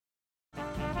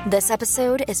This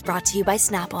episode is brought to you by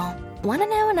Snapple. Want to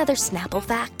know another Snapple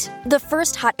fact? The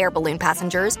first hot air balloon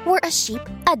passengers were a sheep,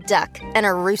 a duck, and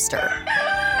a rooster.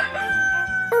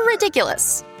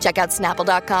 Ridiculous. Check out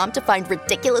Snapple.com to find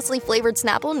ridiculously flavored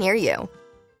Snapple near you.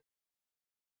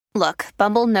 Look,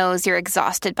 Bumble knows you're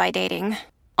exhausted by dating.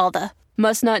 All the,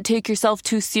 must not take yourself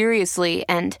too seriously,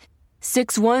 and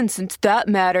 6'1" since that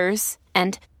matters,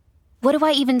 and what do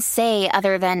I even say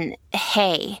other than,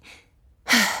 hey?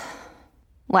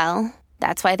 Well,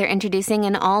 that's why they're introducing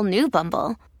an all-new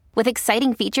Bumble, with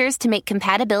exciting features to make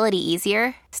compatibility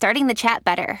easier, starting the chat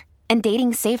better, and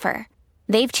dating safer.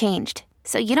 They've changed,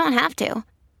 so you don't have to.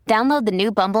 Download the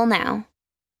new Bumble now.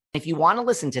 If you want to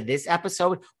listen to this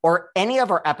episode or any of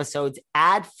our episodes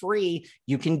ad-free,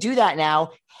 you can do that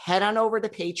now. Head on over to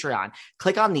Patreon.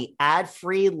 Click on the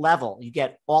ad-free level. You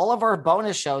get all of our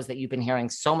bonus shows that you've been hearing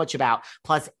so much about.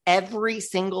 Plus, every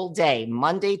single day,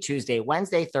 Monday, Tuesday,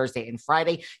 Wednesday, Thursday, and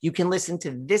Friday, you can listen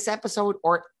to this episode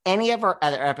or any of our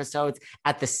other episodes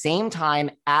at the same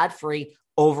time, ad-free,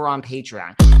 over on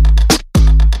Patreon.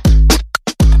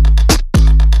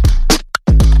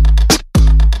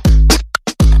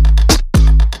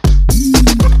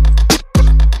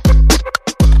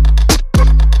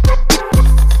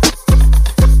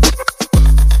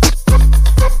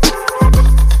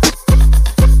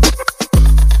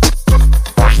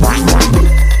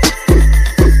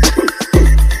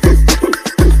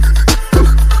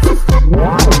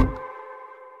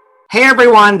 Hey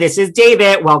everyone, this is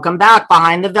David. Welcome back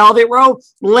behind the velvet rope.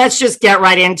 Let's just get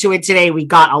right into it today. We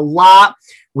got a lot.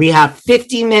 We have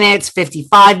 50 minutes,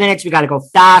 55 minutes. We got to go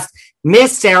fast.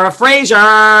 Miss Sarah Fraser.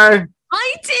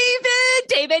 Hi,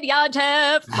 David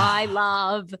Yontef, my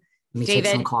love.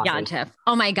 David Yontef.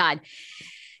 Oh my God.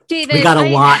 David, we got a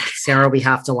lot, Sarah. We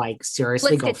have to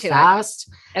seriously go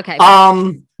fast. Okay.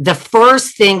 The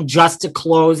first thing, just to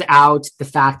close out the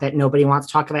fact that nobody wants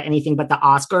to talk about anything but the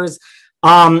Oscars.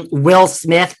 Will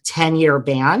Smith, 10-year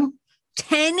ban.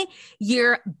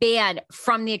 10-year ban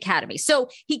from the Academy. So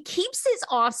he keeps his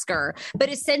Oscar,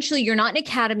 but essentially you're not an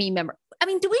Academy member. I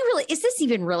mean, is this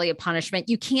even really a punishment?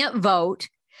 You can't vote.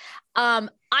 I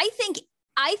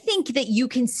think that you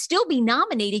can still be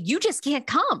nominated. You just can't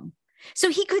come. So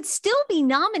he could still be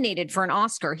nominated for an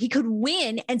Oscar. He could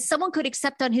win and someone could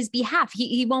accept on his behalf.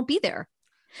 He won't be there.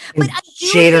 But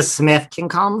Jada Smith can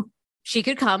come. She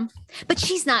could come, but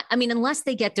she's not. I mean, unless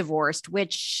they get divorced,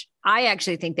 which I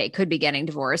actually think they could be getting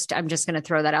divorced. I'm just going to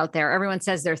throw that out there. Everyone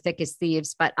says they're thick as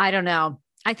thieves, but I don't know.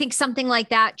 I think something like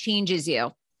that changes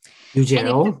you. You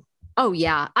do? Oh,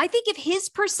 yeah. I think if his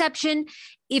perception,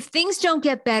 if things don't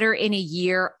get better in a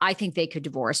year, I think they could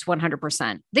divorce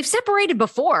 100%. They've separated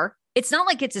before. It's not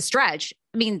like it's a stretch.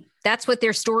 I mean, that's what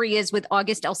their story is with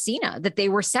August Alsina, that they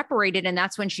were separated. And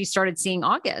that's when she started seeing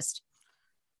August.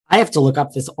 I have to look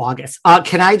up this August.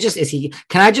 Can I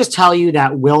just tell you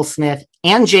that Will Smith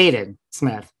and Jaden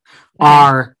Smith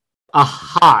are a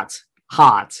hot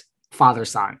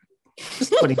father-son.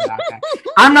 Just putting it out there.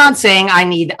 I'm not saying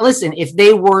listen, if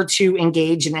they were to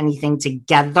engage in anything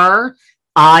together,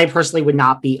 I personally would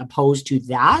not be opposed to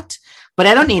that, but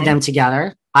I don't need them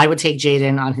together. I would take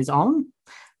Jaden on his own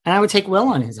and I would take Will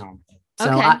on his own.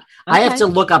 So I have to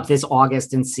look up this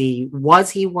August and see,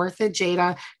 was he worth it,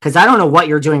 Jada? Because I don't know what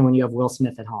you're doing when you have Will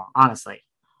Smith at home, honestly.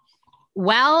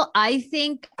 Well, I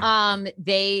think I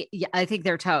think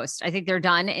they're toast. I think they're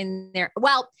done in there.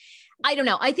 Well, I don't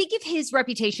know. I think if his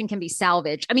reputation can be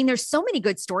salvaged, I mean, there's so many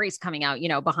good stories coming out,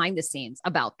 behind the scenes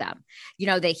about them,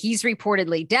 that he's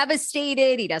reportedly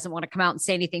devastated. He doesn't want to come out and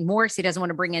say anything more because he doesn't want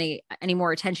to bring any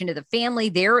more attention to the family.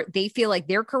 They feel like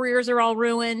their careers are all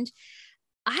ruined.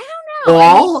 I don't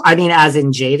know. I mean, as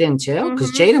in Jaden too,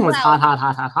 because Jaden was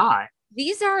hot.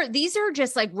 These are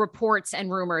just like reports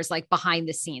and rumors like behind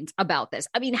the scenes about this.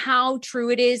 I mean, how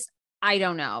true it is, I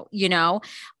don't know,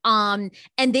 and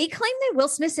they claim that Will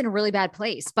Smith's in a really bad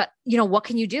place, but what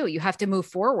can you do? You have to move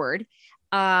forward.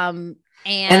 And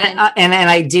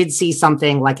I did see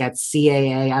something like at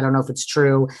CAA. I don't know if it's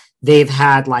true. They've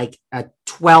had like a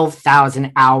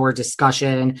 12,000 hour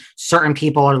discussion. Certain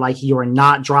people are like, you are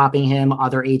not dropping him.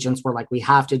 Other agents were like, we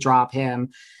have to drop him.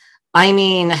 I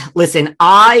mean, listen,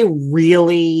 I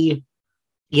really,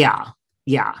 yeah.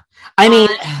 I mean,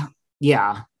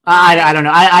 yeah. I don't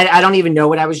know. I don't even know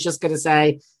what I was just going to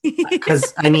say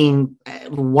because I mean,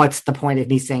 what's the point of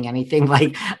me saying anything?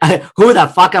 Like, who the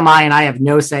fuck am I? And I have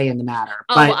no say in the matter.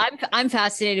 But I'm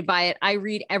fascinated by it. I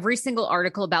read every single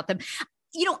article about them.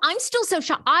 I'm still so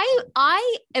shocked.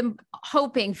 I am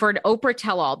hoping for an Oprah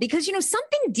tell-all because,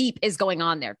 something deep is going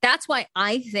on there. That's why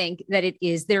I think that it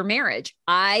is their marriage.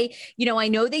 I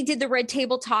know they did the red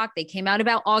table talk. They came out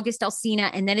about August Alsina.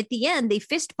 And then at the end, they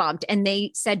fist bumped and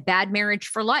they said bad marriage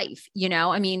for life.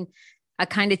 A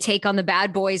kind of take on the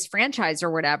Bad Boys franchise or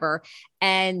whatever.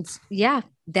 And yeah,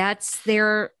 that's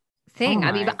their thing.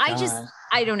 Oh but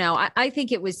I don't know. I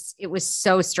think it was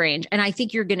so strange. And I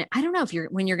think I don't know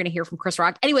when you're going to hear from Chris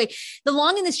Rock. Anyway, the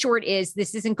long and the short is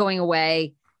this isn't going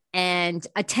away, and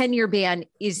a 10-year ban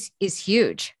is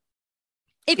huge.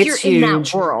 If you're in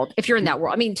that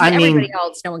world, I mean, everybody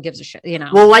else, no one gives a shit,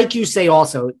 Well, like you say,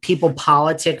 also people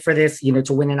politic for this,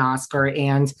 to win an Oscar,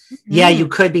 and yeah, you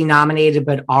could be nominated,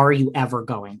 but are you ever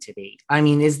going to be? I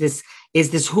mean, is this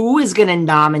who is going to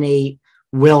nominate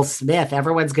Will Smith?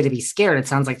 Everyone's going to be scared. It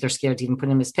sounds like they're scared to even put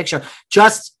him in this picture.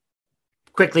 Just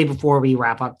quickly before we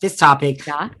wrap up this topic,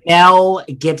 Mel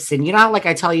Gibson, how like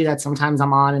I tell you that sometimes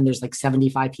I'm on and there's like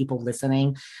 75 people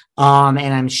listening, and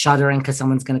I'm shuddering because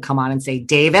someone's going to come on and say,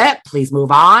 David, please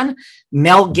move on.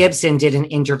 Mel Gibson did an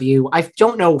interview. I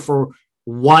don't know for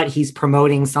what he's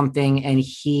promoting something, and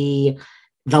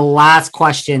the last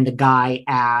question the guy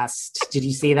asked, did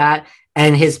you see that?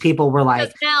 And his people were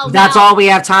like, that's all we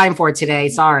have time for today.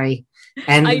 Sorry.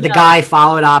 And the guy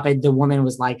followed up, and the woman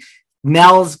was like,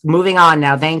 Mel's moving on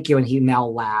now. Thank you. And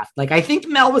Mel laughed. Like, I think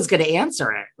Mel was going to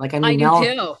answer it. Like, I mean, Mel,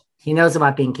 too. He knows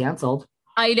about being canceled.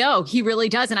 I know he really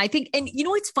does. And I think, and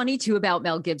what's funny too about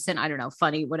Mel Gibson? I don't know,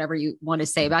 funny, whatever you want to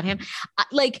say about him.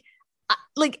 Like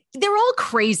they're all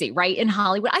crazy, right? In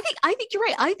Hollywood. I think you're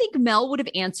right. I think Mel would have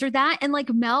answered that. And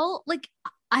Mel,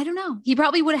 I don't know. He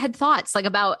probably would have had thoughts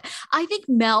I think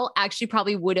Mel actually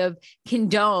probably would have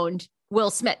condoned Will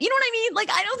Smith. You know what I mean?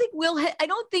 I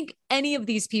don't think any of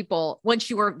these people, once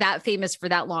you were that famous for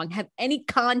that long, have any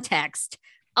context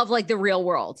of the real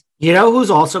world. Who's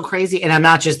also crazy? And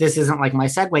this isn't like my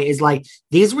segue, is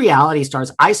these reality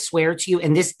stars. I swear to you,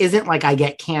 and this isn't like I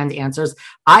get canned answers.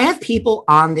 I have people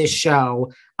on this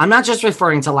show. I'm not just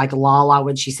referring to Lala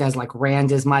when she says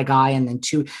Rand is my guy, and then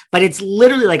but it's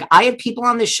literally I have people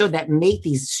on this show that make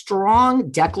these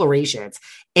strong declarations,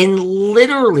 and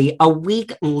literally a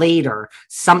week later,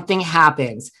 something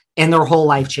happens and their whole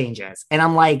life changes. And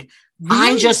I'm like,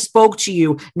 really? I just spoke to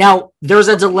you. Now there's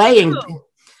a delay in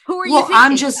who are you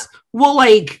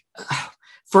thinking?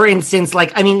 For instance,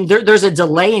 there's a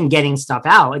delay in getting stuff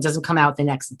out. It doesn't come out the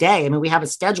next day. I mean, we have a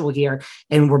schedule here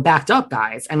and we're backed up,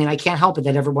 guys. I mean, I can't help it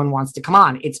that everyone wants to come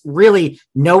on. It's really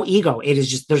no ego. It is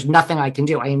just, there's nothing I can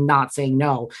do. I am not saying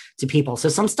no to people. So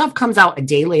some stuff comes out a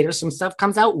day later. Some stuff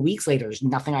comes out weeks later. There's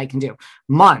nothing I can do.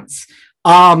 Months.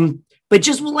 But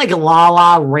just with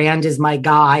Lala, Rand is my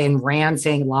guy, and Rand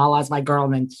saying Lala's my girl,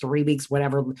 and then 3 weeks,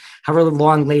 however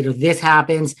long later this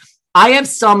happens. I have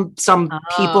some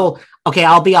people. Okay,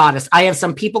 I'll be honest. I have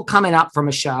some people coming up from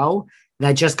a show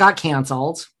that just got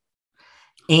canceled,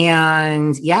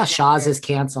 and yeah, Shaz is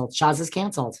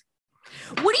canceled.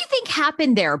 What do you think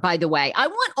happened there, by the way? I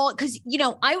want all, because,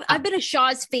 I've been a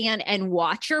Shaz fan and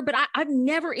watcher, but I've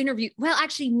never interviewed,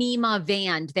 Nima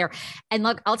Vand there. And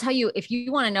look, I'll tell you, if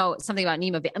you want to know something about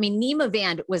Nima Vand, Nima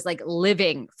Vand was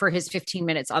living for his 15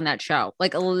 minutes on that show,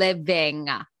 living.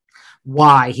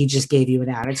 Why? He just gave you an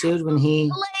attitude when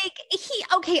he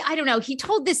I don't know. He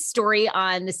told this story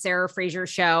on the Sarah Fraser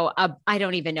show. I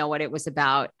don't even know what it was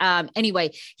about.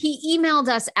 Anyway, he emailed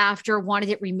us after, wanted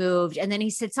it removed. And then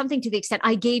he said something to the extent,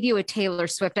 I gave you a Taylor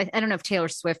Swift. I don't know if Taylor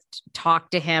Swift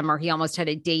talked to him or he almost had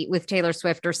a date with Taylor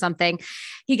Swift or something.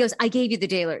 He goes, I gave you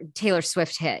the Taylor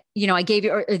Swift hit. I gave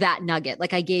you or that nugget.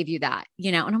 I gave you that,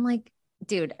 and I'm like,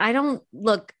 dude, I don't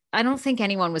think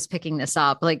anyone was picking this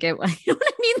up. You know what I mean?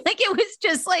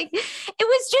 It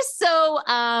was just so,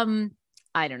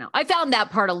 I don't know. I found that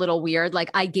part a little weird.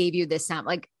 I gave you this sound,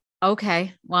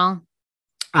 okay, well,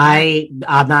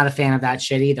 I'm not a fan of that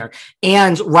shit either.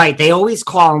 And right. They always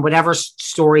call him whatever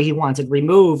story he wanted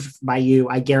removed by you.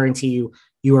 I guarantee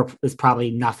it was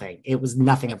probably nothing. It was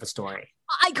nothing of a story.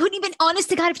 I couldn't even, honest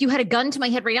to God, if you had a gun to my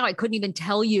head right now, I couldn't even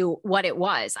tell you what it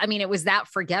was. I mean, it was that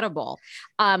forgettable.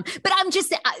 But I'm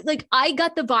just I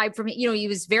got the vibe from it. He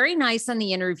was very nice on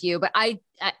the interview, but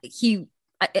he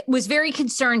was very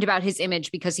concerned about his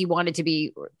image because he wanted to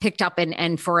be picked up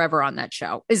and forever on that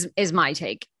show is my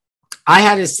take. I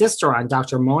had his sister on,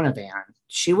 Dr. Mona Van.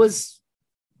 She was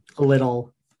a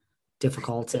little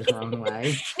difficult in her own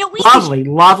way.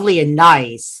 Lovely and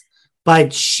nice.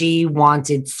 But she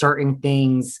wanted certain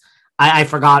things. I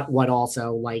forgot what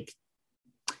also,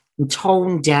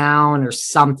 toned down or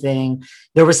something.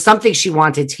 There was something she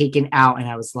wanted taken out. And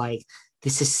I was like,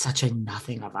 this is such a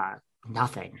nothing of a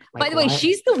Nothing. By the way,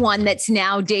 she's the one that's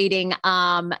now dating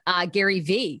Gary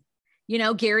Vee. You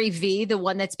know, Gary Vee, the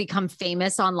one that's become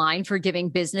famous online for giving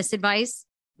business advice.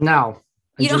 No,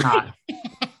 I do not.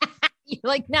 You're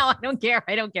like, no, I don't care.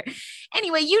 I don't care.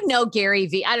 Anyway, you know, Gary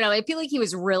Vee. I don't know. I feel like he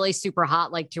was really super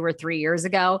hot like 2 or 3 years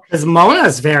ago. Because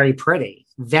Mona's very pretty.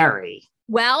 Very.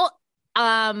 Well,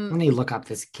 let me look up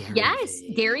this Gary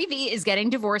Vee. Gary Vee is getting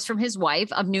divorced from his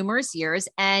wife of numerous years.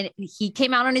 And he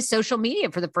came out on his social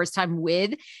media for the first time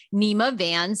with Nima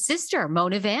Van's sister,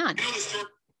 Mona Van.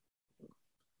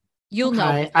 You'll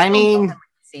know. I mean,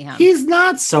 he's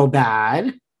not so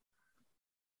bad.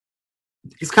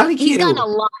 He's kind of cute. He's gotten a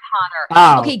lot hotter.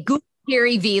 Oh. Okay, Google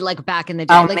Gary Vee like back in the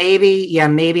day. Oh, like,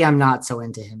 maybe I'm not so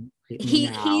into him.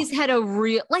 He's had a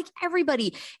real, like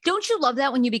everybody. Don't you love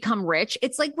that when you become rich?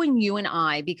 It's like when you and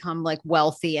I become like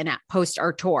wealthy and post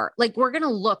our tour, like we're going to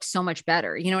look so much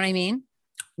better. You know what I mean?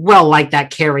 Well, like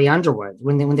that Carrie Underwood,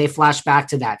 when they flash back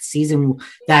to that season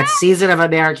of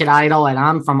American Idol, and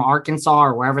I'm from Arkansas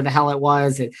or wherever the hell it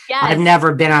was. And I've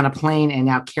never been on a plane. And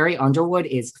now Carrie Underwood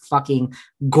is fucking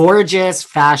gorgeous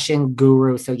fashion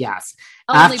guru. So yes,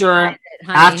 after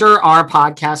our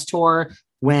podcast tour,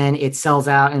 when it sells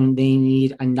out and they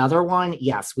need another one,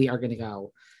 yes, we are going to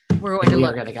go. We're going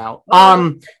to go.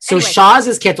 So anyway. Shahs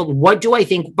is canceled. What do I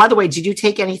think? By the way, did you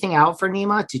take anything out for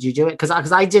Nima? Did you do it? Because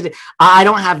I did. I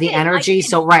don't have the energy.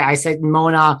 So right, I said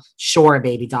Mona, sure,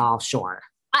 baby doll, sure.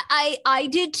 I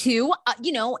did too.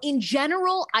 You know, in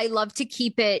general, I love to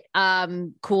keep it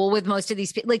cool with most of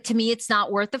these people. Like, to me, it's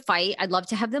not worth the fight. I'd love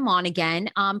to have them on again.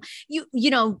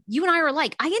 You know, you and I are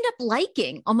like, I end up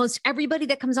liking almost everybody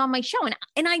that comes on my show,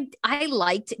 and I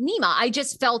liked Nima. I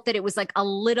just felt that it was like a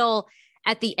little.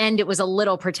 At the end, it was a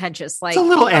little pretentious. Like, it's a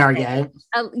little arrogant.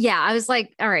 Yeah, I was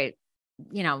like, all right,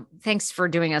 you know, thanks for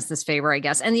doing us this favor, I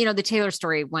guess. And, you know, the Taylor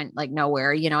story went like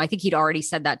nowhere. You know, I think he'd already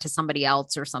said that to somebody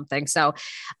else or something. So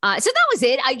that was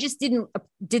it. I just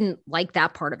didn't like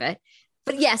that part of it.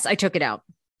 But yes, I took it out.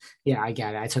 Yeah, I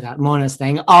get it. I took out Mona's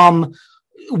thing.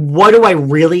 What do I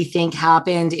really think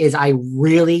happened is I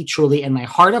really, truly, in my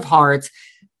heart of hearts,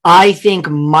 I think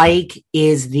Mike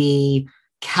is the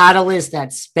catalyst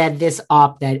that sped this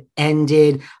up, that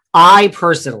ended. I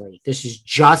personally, this is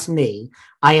just me,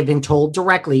 I have been told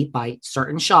directly by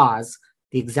certain Shahs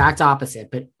the exact opposite,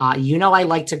 but you know, I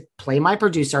like to play my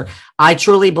producer. I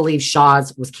truly believe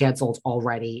Shahs was canceled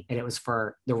already, and it was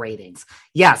for the ratings.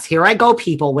 Yes, here I go,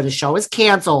 people. When a show is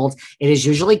canceled, it is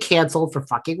usually canceled for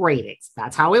fucking ratings.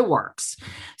 That's how it works.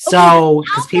 So,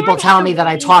 because people tell me that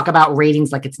I talk about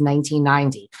ratings like it's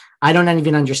 1990. I don't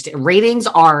even understand. Ratings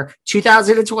are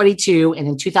 2022, and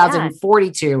in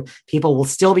 2042, people will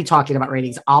still be talking about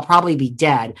ratings. I'll probably be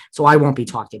dead, so I won't be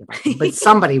talking about them, but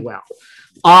somebody will.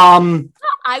 I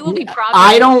will be proud.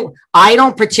 I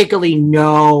don't particularly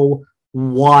know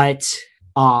what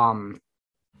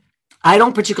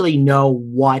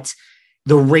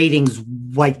the ratings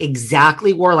like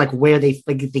exactly were, like where they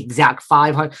like the exact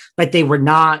 500, but they were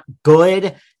not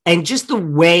good. And just the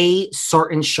way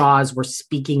certain Shahs were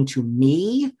speaking to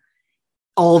me,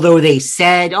 although they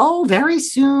said, oh, very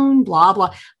soon, blah,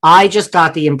 blah. I just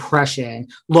got the impression,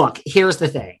 look, here's the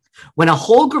thing. When a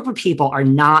whole group of people are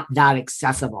not that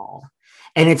accessible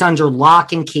and it's under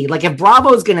lock and key, like if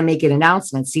Bravo is going to make an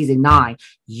announcement season 9,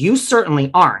 you certainly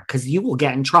aren't, because you will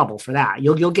get in trouble for that.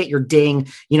 You'll get your ding,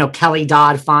 you know, Kelly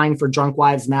Dodd fined for Drunk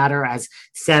Wives Matter, as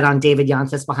said on David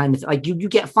Yantis behind the, like you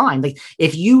get fined. Like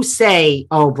if you say,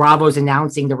 oh, Bravo's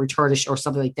announcing the return or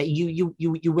something like that, you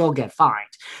will get fined.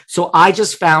 So I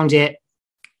just found it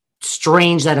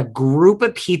strange that a group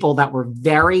of people that were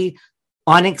very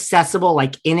unaccessible,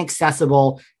 like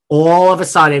inaccessible, all of a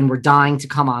sudden were dying to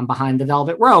come on Behind the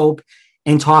Velvet Rope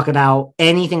and talk about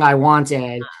anything I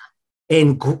wanted.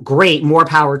 And great, more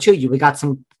power to you. We got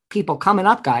some people coming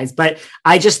up, guys, but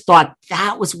I just thought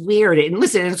that was weird. And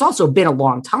listen, it's also been a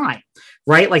long time,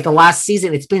 right? Like the last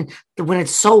season, it's been, when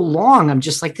it's so long, I'm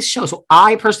just like, this show. So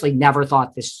I personally never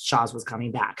thought this Shahs was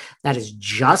coming back. That is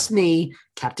just me,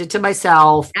 kept it to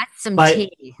myself. That's some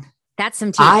tea. That's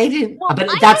some tea. I didn't, well, but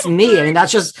that's me. I mean,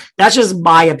 that's just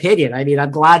my opinion. I mean,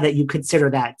 I'm glad that you consider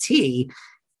that tea.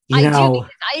 You know,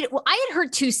 I had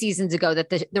heard 2 seasons ago that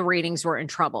the ratings were in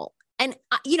trouble, and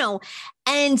you know,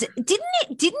 and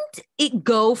didn't it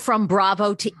go from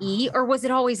Bravo to E, or was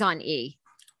it always on E?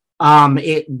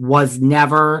 It was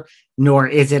never, nor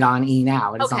is it on E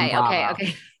now. It is on Bravo.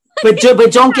 Okay.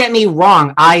 but don't get me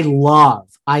wrong. I love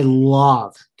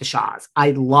the Shahs.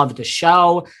 I love the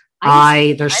show.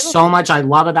 There's so much I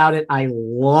love about it. I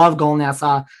love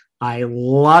Golnessa. I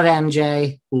love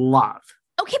MJ. Love.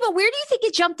 Okay, but where do you think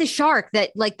it jumped the shark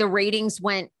that like the ratings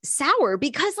went sour?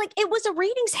 Because like it was a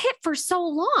ratings hit for so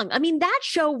long. I mean, that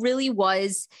show really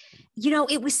was,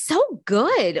 it was so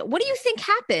good. What do you think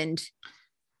happened?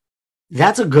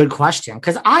 That's a good question,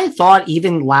 because I thought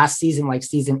even last season, like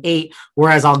season 8,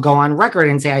 whereas I'll go on record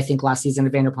and say I think last season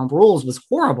of Vanderpump Rules was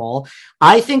horrible.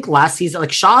 I think last season,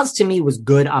 like Shaw's to me was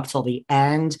good up till the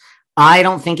end. I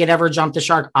don't think it ever jumped the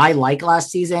shark. I like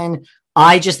last season.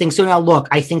 I just think so. Now, look,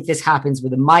 I think this happens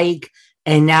with Mike.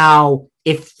 And now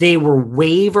if they were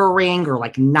wavering or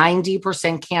like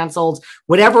 90% canceled,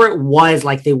 whatever it was,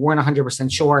 like they weren't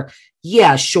 100% sure.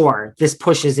 Yeah, sure. This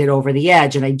pushes it over the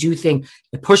edge. And I do think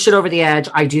it pushed it over the edge.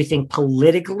 I do think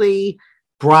politically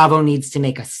Bravo needs to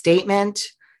make a statement.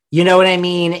 You know what I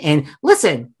mean? And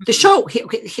listen, the show,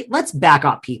 let's back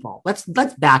up, people. Let's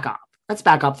back up. Let's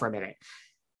back up for a minute.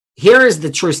 Here is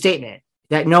the true statement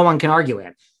that no one can argue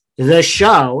with. The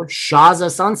show, Shaw's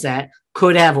of Sunset,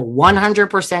 could have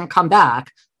 100% come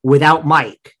back without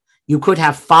Mike. You could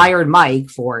have fired Mike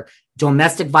for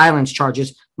domestic violence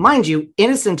charges. Mind you,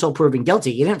 innocent until proven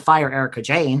guilty. You didn't fire Erica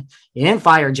Jane. You didn't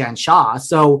fire Jen Shaw.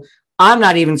 So I'm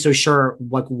not even so sure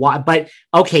why, but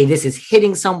okay, this is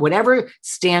hitting whatever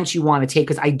stance you want to take,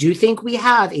 because I do think we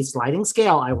have a sliding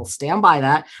scale. I will stand by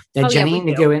that Jenny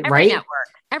Nguyen, right?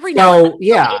 Every network.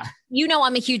 Yeah.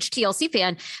 I'm a huge TLC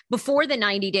fan. Before the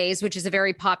 90 Days, which is a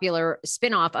very popular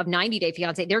spinoff of 90 Day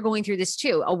Fiancé, they're going through this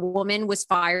too. A woman was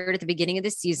fired at the beginning of the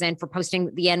season for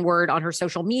posting the N-word on her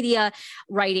social media,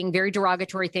 writing very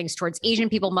derogatory things towards Asian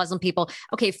people, Muslim people.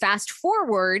 Okay, fast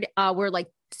forward,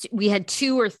 we had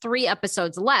 2 or 3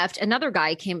 episodes left. Another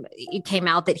guy came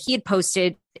out that he had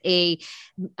posted a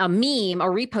meme or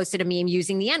reposted a meme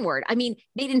using the N-word. I mean,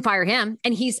 they didn't fire him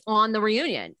and he's on the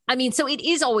reunion. I mean, so it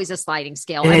is always a sliding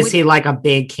scale. And is he like a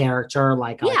big character?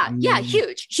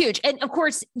 Huge. And of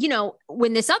course,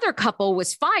 when this other couple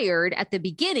was fired at the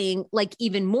beginning, like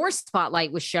even more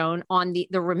spotlight was shown on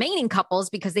the remaining couples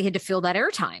because they had to fill that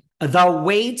airtime. The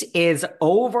wait is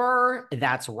over.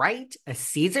 That's right.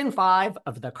 Season 5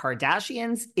 of The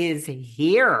Kardashians is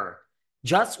here.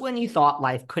 Just when you thought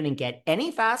life couldn't get any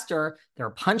faster,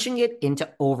 they're punching it into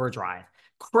overdrive.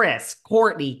 Kris,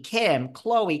 Kourtney, Kim,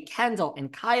 Khloe, Kendall,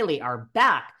 and Kylie are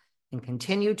back and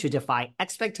continue to defy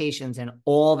expectations in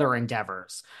all their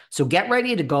endeavors. So get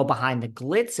ready to go behind the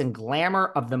glitz and glamour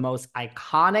of the most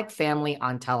iconic family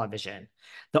on television.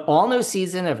 The all-new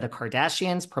season of The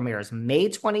Kardashians premieres May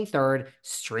 23rd,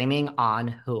 streaming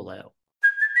on Hulu.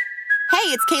 Hey,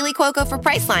 it's Kaylee Cuoco for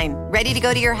Priceline. Ready to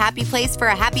go to your happy place for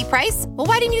a happy price? Well,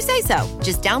 why didn't you say so?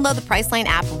 Just download the Priceline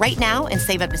app right now and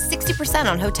save up to 60%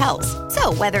 on hotels.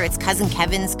 So whether it's Cousin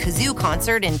Kevin's Kazoo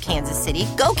Concert in Kansas City,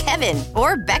 go Kevin,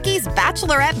 or Becky's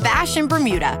Bachelorette Bash in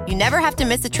Bermuda, you never have to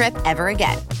miss a trip ever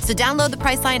again. So download the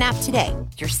Priceline app today.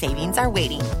 Your savings are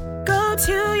waiting. Go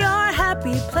to your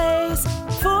happy place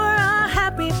for a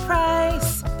happy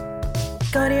price.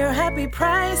 Go to your happy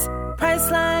price,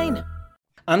 Priceline.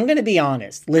 I'm going to be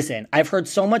honest. Listen, I've heard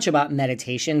so much about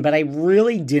meditation, but I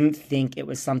really didn't think it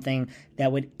was something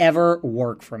that would ever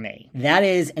work for me. That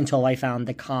is until I found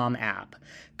the Calm app.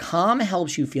 Calm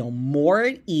helps you feel more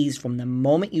at ease from the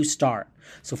moment you start.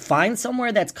 So find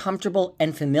somewhere that's comfortable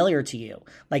and familiar to you,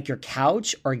 like your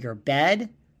couch or your bed,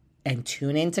 and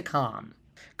tune into Calm.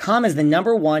 Calm is the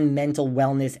 #1 mental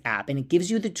wellness app, and it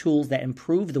gives you the tools that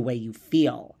improve the way you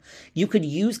feel. You could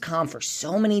use Calm for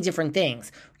so many different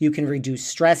things. You can reduce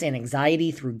stress and anxiety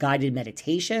through guided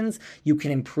meditations. You can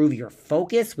improve your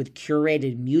focus with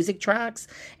curated music tracks.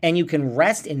 And you can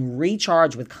rest and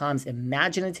recharge with Calm's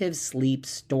imaginative sleep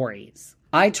stories.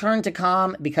 I turn to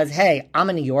Calm because, hey, I'm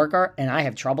a New Yorker and I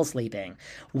have trouble sleeping.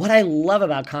 What I love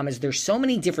about Calm is there's so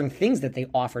many different things that they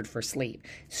offered for sleep.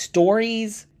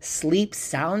 Stories, sleep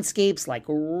soundscapes like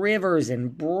rivers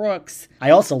and brooks.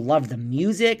 I also love the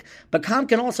music, but Calm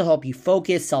can also help you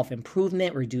focus,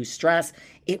 self-improvement, reduce stress.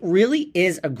 It really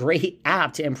is a great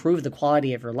app to improve the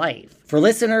quality of your life. For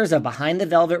listeners of Behind the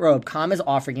Velvet Rope, Calm is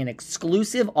offering an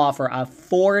exclusive offer of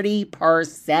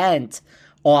 40%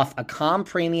 off a Calm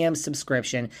premium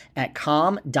subscription at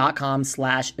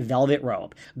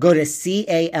calm.com/velvetrope. Go to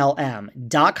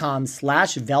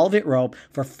calm.com/velvetrope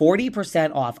for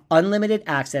 40% off unlimited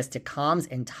access to Calm's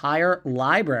entire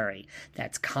library.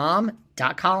 That's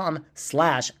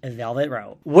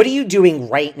calm.com/velvetrope. What are you doing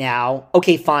right now?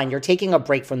 Okay, fine. You're taking a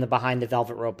break from the Behind the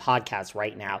Velvet Rope podcast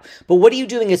right now. But what are you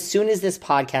doing as soon as this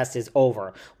podcast is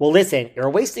over? Well, listen,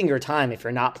 you're wasting your time if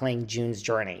you're not playing June's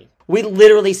Journey. We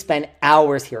literally spend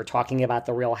hours here talking about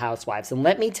the Real Housewives. And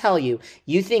let me tell you,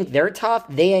 you think they're tough?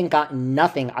 They ain't got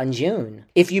nothing on June.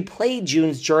 If you play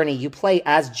June's journey, you play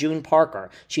as June Parker.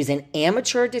 She's an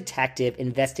amateur detective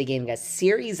investigating a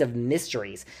series of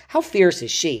mysteries. How fierce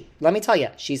is she? Let me tell you,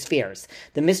 she's fierce.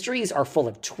 The mysteries are full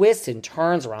of twists and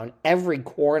turns around every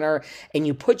corner, and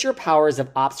you put your powers of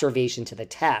observation to the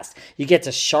test. You get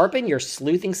to sharpen your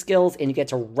sleuthing skills, and you get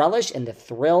to relish in the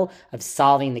thrill of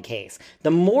solving the case.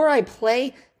 The more I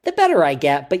play, the better I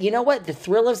get. But you know what? The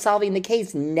thrill of solving the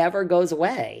case never goes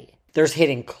away. There's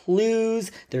hidden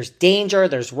clues, there's danger,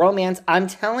 there's romance. I'm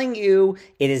telling you,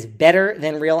 it is better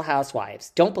than Real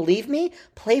Housewives. Don't believe me?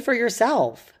 Play for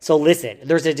yourself. So listen,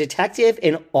 there's a detective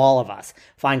in all of us.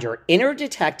 Find your inner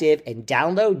detective and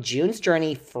download June's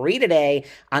Journey free today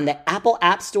on the Apple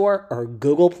App Store or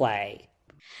Google Play.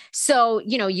 So,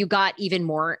 you got even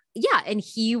more. Yeah. And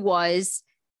he was,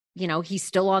 he's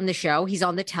still on the show. He's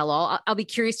on the tell-all. I'll be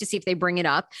curious to see if they bring it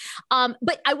up.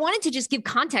 But I wanted to just give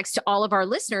context to all of our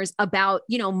listeners about,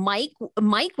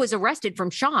 Mike was arrested from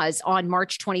Shaw's on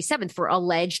March 27th for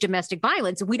alleged domestic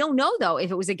violence. We don't know, though,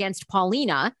 if it was against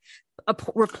Paulina.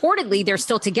 Reportedly, they're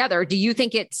still together. Do you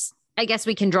think I guess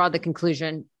we can draw the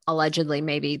conclusion, allegedly,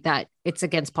 maybe, that it's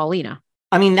against Paulina?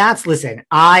 I mean, listen,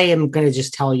 I am going to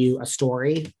just tell you a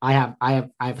story. I have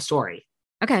a story.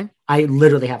 Okay. I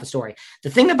literally have a story. The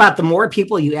thing about the more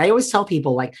people I always tell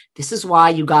people, like, this is why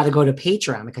you got to go to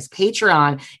Patreon, because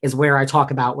Patreon is where I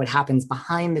talk about what happens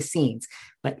behind the scenes.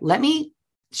 But let me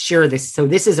share this. So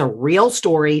this is a real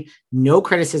story, no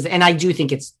criticism. And I do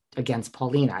think it's against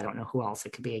Paulina. I don't know who else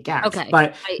it could be against, okay.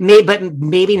 But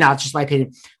maybe not, just my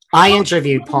opinion. I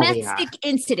interviewed Paulina. Domestic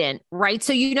incident, right?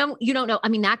 So you don't know. I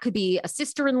mean, that could be a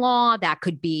sister-in-law. That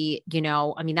could be,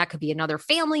 that could be another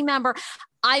family member.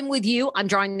 I'm with you. I'm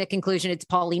drawing the conclusion it's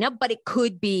Paulina, but it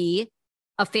could be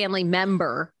a family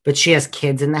member. But she has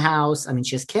kids in the house. I mean,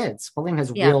 she has kids. Paulina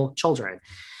has real children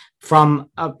from,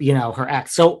 her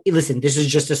ex. So listen, this is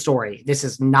just a story. This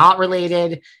is not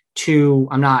related to,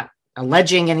 I'm not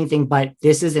alleging anything, but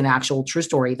this is an actual true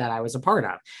story that I was a part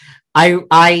of.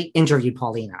 I interviewed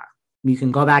Paulina. You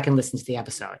can go back and listen to the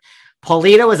episode.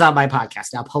 Paulina was on my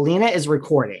podcast. Now, Paulina is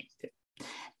recording,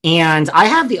 and I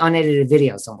have the unedited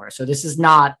video somewhere. So this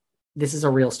is a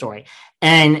real story.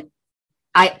 And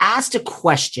I asked a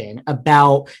question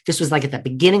about, this was like at the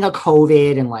beginning of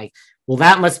COVID, and like, well,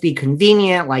 that must be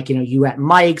convenient. Like, you at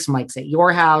Mike's at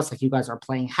your house, like you guys are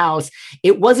playing house.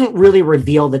 It wasn't really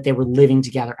revealed that they were living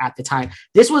together at the time.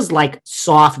 This was like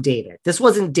soft David. This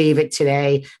wasn't David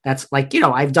today. That's like,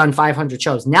 I've done 500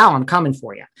 shows. Now I'm coming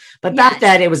for you. But back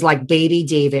then it was like baby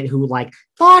David who like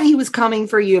thought he was coming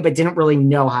for you, but didn't really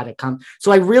know how to come.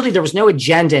 So there was no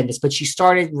agenda in this, but she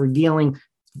started revealing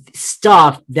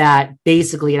stuff that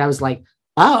basically, and I was like,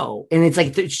 oh, and it's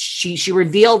like she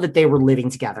revealed that they were living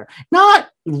together. Not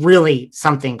really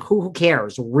something, who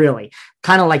cares, really?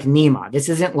 Kind of like Nema. This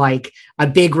isn't like a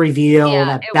big reveal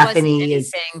that Bethany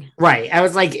is. Right. I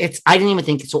was like, I didn't even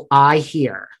think. So I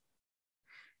hear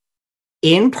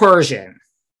in Persian,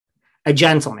 a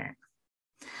gentleman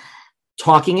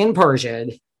talking in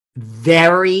Persian,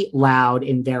 very loud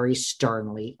and very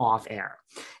sternly off air.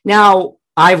 Now,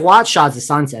 I've watched Shahs of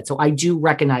Sunset, so I do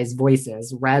recognize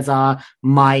voices. Reza,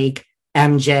 Mike,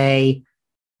 MJ.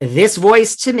 This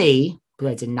voice to me,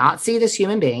 because I did not see this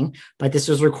human being, but this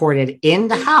was recorded in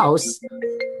the house.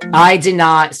 I did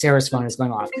not. Sarah's phone is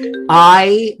going off.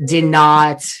 I did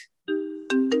not.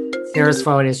 Sarah's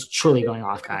phone is truly going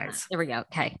off, guys. There we go.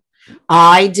 Okay.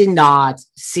 I did not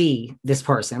see this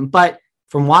person, but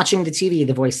from watching the TV,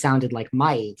 the voice sounded like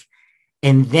Mike.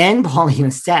 And then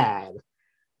Paulina said,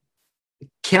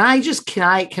 Can I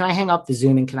hang up the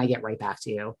Zoom and can I get right back to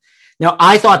you? Now,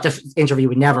 I thought the interview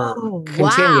would never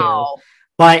continue,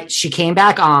 but she came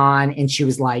back on and she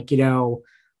was like,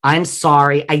 I'm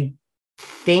sorry. I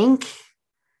think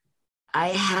I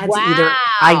had to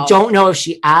I don't know if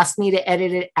she asked me to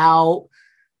edit it out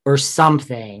or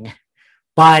something,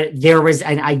 but there was,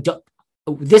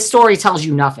 this story tells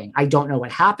you nothing. I don't know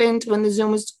what happened when the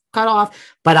Zoom was cut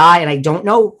off, but I don't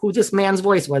know who this man's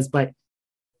voice was, but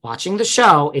watching the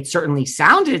show, it certainly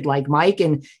sounded like Mike.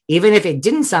 And even if it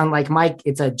didn't sound like Mike,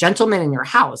 it's a gentleman in your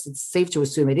house. It's safe to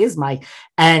assume it is Mike.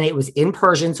 And it was in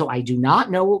Persian, so I do not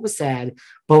know what was said.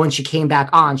 But when she came back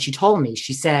on, she told me,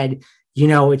 she said,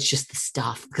 it's just the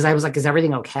stuff. Because I was like, is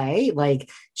everything okay? Like,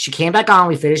 she came back on,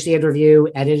 we finished the interview,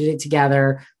 edited it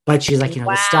together, but she's like,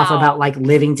 the stuff about like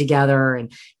living together,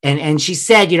 and she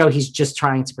said, he's just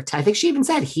trying to protect. I think she even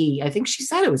said I think she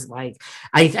said it was like,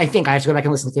 I think I have to go back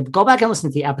and listen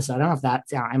to the episode. I don't know if that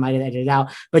I might have edited it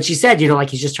out, but she said,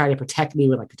 like, he's just trying to protect me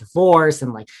with like a divorce,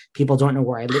 and like people don't know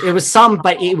where I live. It was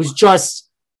but it was just,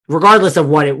 regardless of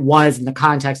what it was in the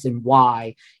context and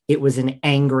why, it was an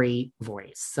angry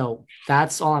voice. So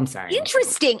that's all I'm saying.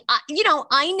 Interesting.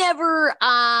 I never,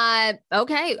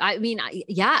 okay. I mean,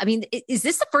 is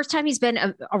this the first time he's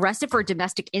been arrested for a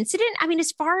domestic incident? I mean,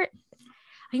 as far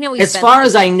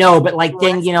as I know, but like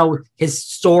then, his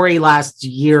story last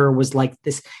year was like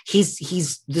this,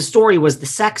 the story was the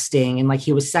sexting, and like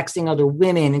he was sexting other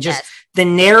women, and just the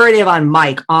narrative on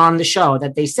Mike on the show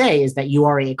that they say is that you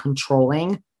are a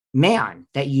controlling man,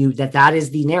 that is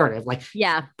the narrative. Like,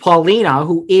 Paulina,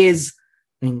 who is,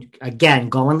 I mean, again,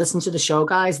 go and listen to the show,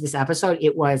 guys. This episode,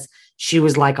 she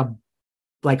was like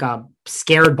a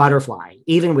scared butterfly,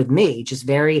 even with me, just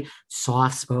very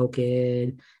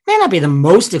soft-spoken. May not be the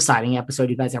most exciting episode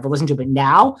you guys ever listened to, but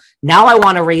now I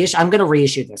want to I'm going to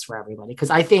reissue this for everybody,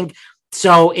 because I think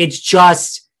so. It's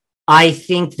just, I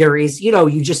think there is, you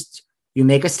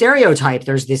make a stereotype.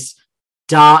 There's this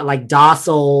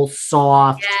docile,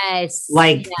 soft,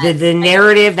 the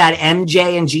narrative that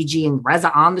MJ and Gigi and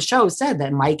Reza on the show said,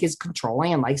 that Mike is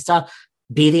controlling and likes to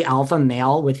be the alpha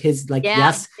male with his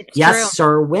yes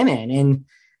sir women. And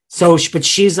so, but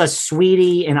she's a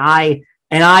sweetie, and I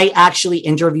actually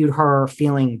interviewed her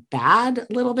feeling bad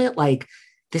a little bit, like,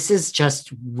 this is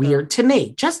just weird to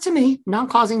me, not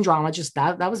causing drama, just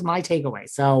that was my takeaway.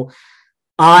 So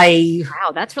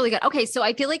wow, that's really good. Okay, so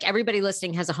I feel like everybody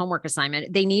listening has a homework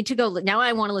assignment. They need to go. Now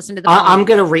I want to listen to the. I'm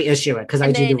going to reissue it, because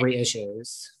I do the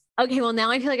reissues. Okay, well now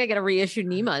I feel like I got to reissue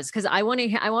Nima's, because I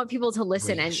want people to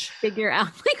listen and figure out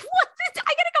like what.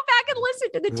 I got to go back and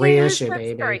listen to the reissue,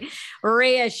 baby. Story.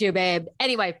 Reissue, babe.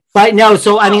 Anyway, but no.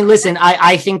 So I mean, listen,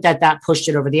 I think that pushed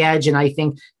it over the edge, and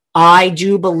I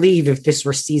do believe if this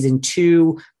were season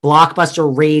 2,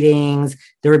 blockbuster ratings,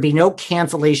 there would be no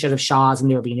cancellation of Shahs, and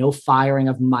there would be no firing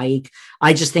of Mike.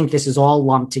 I just think this is all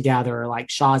lumped together. Like,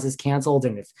 Shahs is canceled,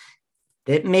 and if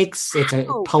it's a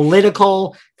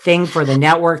political thing for the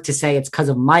network to say it's because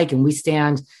of Mike, and we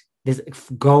stand this,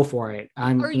 go for it.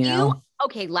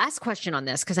 Okay, last question on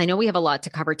this, because I know we have a lot to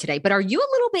cover today, but are you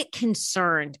a little bit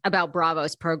concerned about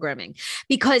Bravo's programming?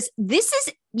 Because this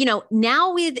is,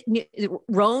 now with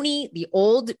Roni, the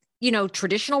old,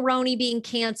 traditional Roni being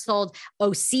canceled,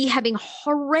 OC having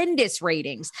horrendous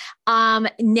ratings.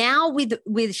 Now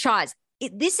with Shahs,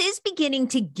 this is beginning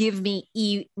to give me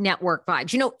E network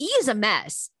vibes. E is a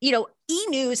mess. E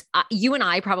News, you and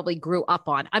I probably grew up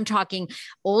on. I'm talking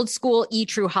old school E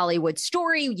True Hollywood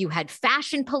Story. You had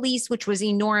Fashion Police, which was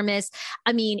enormous.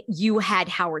 I mean, you had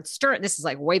Howard Stern. This is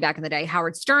like way back in the day.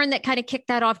 Howard Stern that kind of kicked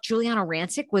that off. Juliana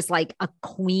Rancic was like a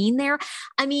queen there.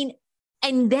 I mean,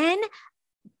 and then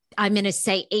I'm going to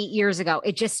say 8 years ago,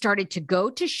 it just started to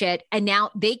go to shit. And now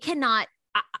they cannot,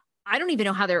 I don't even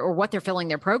know how what they're filling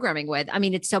their programming with. I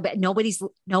mean, it's so bad. No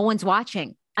one's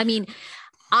watching. I mean,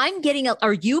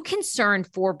 are you concerned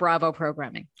for Bravo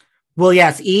programming? Well,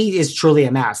 yes, E is truly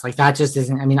a mess. Like, that just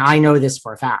isn't, I mean, I know this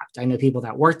for a fact. I know people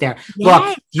that work there. Yes,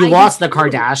 look, you lost the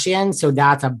Kardashians, so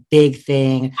that's a big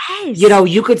thing. Yes.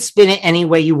 You could spin it any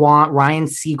way you want. Ryan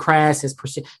Seacrest is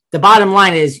the bottom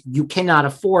line is you cannot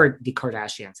afford the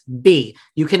Kardashians. B,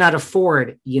 you cannot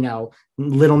afford,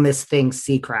 Little Miss Things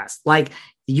Seacrest. Like,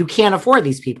 you can't afford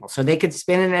these people, so they could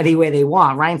spin it any way they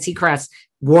want. Ryan Seacrest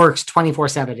works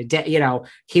 24/7 a day.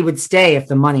 He would stay if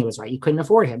the money was right. You couldn't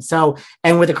afford him. So,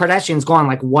 and with the Kardashians gone,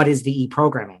 like, what is the E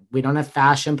programming? We don't have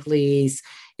Fashion Police.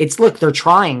 They're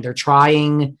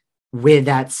trying with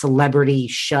that celebrity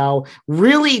show.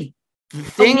 Really, the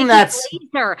thing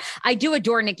Glazer. I do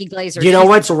adore Nikki Glazer. You know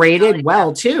what's rated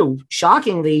well too,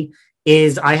 shockingly,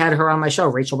 is I had her on my show,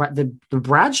 Rachel. The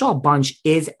Bradshaw bunch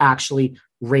is actually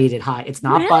rated high. It's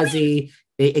not buzzy.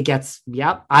 It gets,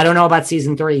 I don't know about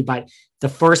season 3, but the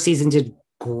first season did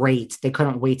great. They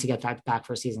couldn't wait to get that back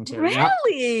for season 2.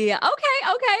 Really? Yep.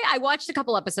 Okay. I watched a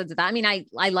couple episodes of that. I mean, I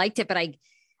liked it, but I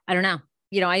don't know.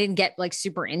 I didn't get like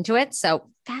super into it.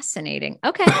 So fascinating.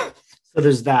 Okay. So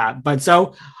there's that. But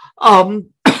so,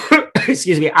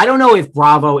 excuse me. I don't know if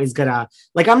Bravo is gonna,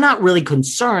 I'm not really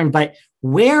concerned, but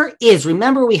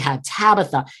remember we had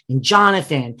Tabitha and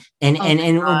Jonathan and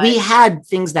we had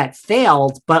things that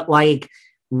failed, but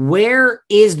where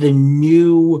is the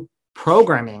new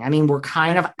programming. I mean, we're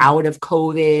kind of out of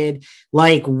COVID.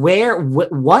 Like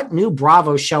what new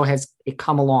Bravo show has it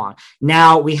come along?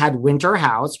 Now we had Winter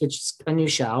House, which is a new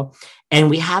show.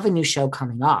 And we have a new show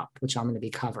coming up, which I'm going to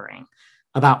be covering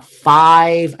about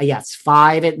five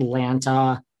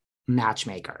Atlanta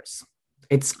matchmakers.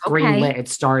 It's greenlit.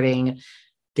 It's starting.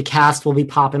 The cast will be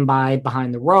popping by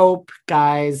behind the rope,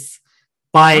 guys.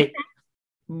 But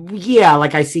yeah,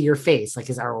 like I see your face. Like,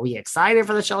 are we excited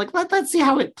for the show? Like, let's see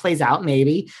how it plays out,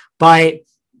 maybe. But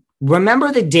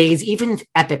remember the days, even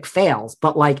epic fails,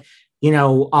 but like,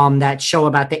 that show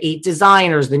about the 8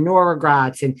 designers, the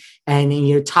Norograts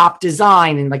and top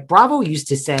design. And like Bravo used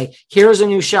to say, here's a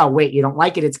new show. Wait, you don't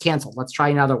like it? It's canceled. Let's try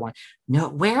another one. No,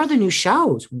 where are the new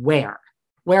shows? Where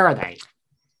are they?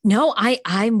 No,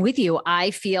 I'm with you. I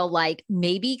feel like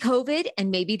maybe COVID and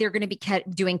maybe they're going to be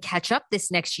doing catch up this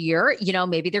next year.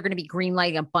 Maybe they're going to be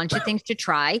greenlighting a bunch of things to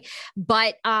try.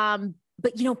 But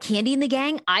Kandi and the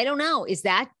Gang, I don't know. Is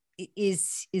that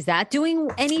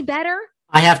doing any better?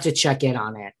 I have to check in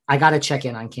on it. I got to check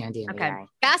in on Kandi and the Gang.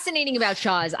 Fascinating about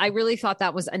Shaw's. I really thought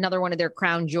that was another one of their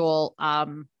crown jewel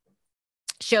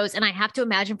shows. And I have to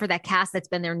imagine for that cast that's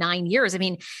been there 9 years. I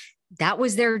mean, that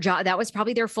was their job. That was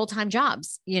probably their full-time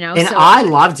jobs, And I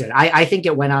loved it. I think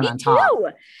it went out on top.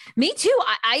 Me too.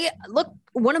 I look,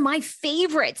 one of my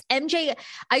favorites, MJ.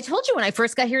 I told you when I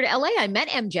first got here to LA, I met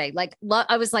MJ. Like,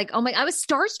 I was like, I was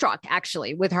starstruck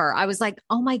actually with her. I was like,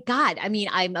 oh my God. I mean,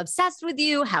 I'm obsessed with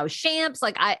you. How Shamps.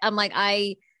 Like,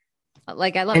 I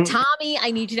love Tommy.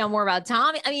 I need to know more about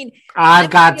Tommy. I mean, I've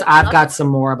got some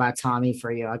more about Tommy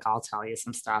for you. Like, I'll tell you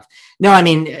some stuff. No, I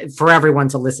mean, for everyone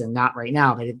to listen, not right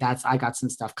now, but I got some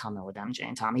stuff coming with MJ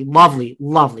and Tommy. Lovely,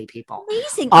 lovely people.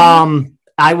 Amazing.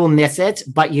 I will miss it,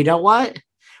 but you know what?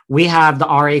 We have the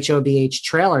RHOBH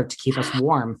trailer to keep us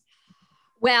warm.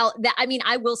 Well,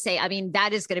 I will say,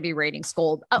 that is going to be ratings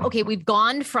gold. Okay. We've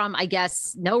gone from, I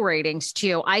guess, no ratings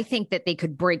to, I think that they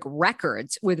could break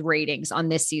records with ratings on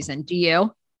this season. Do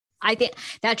you? I think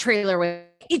that trailer I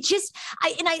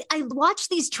watch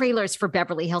these trailers for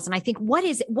Beverly Hills and I think,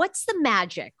 what's the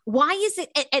magic? Why is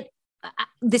it?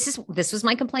 This was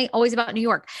my complaint always about New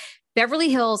York. Beverly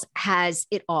Hills has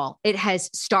it all. It has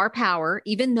star power,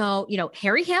 even though,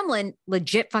 Harry Hamlin,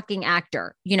 legit fucking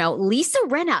actor, Lisa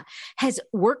Rinna has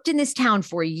worked in this town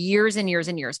for years and years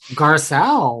and years.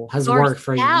 Garcelle has worked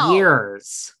for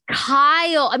years.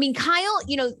 Kyle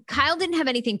didn't have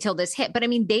anything till this hit, but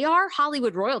they are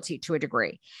Hollywood royalty to a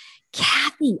degree.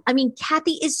 Kathy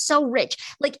is so rich.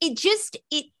 Like it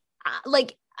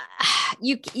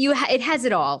has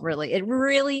it all, really. It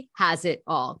really has it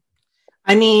all.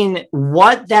 I mean,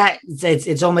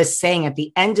 it's almost saying at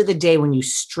the end of the day, when you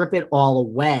strip it all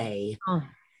away,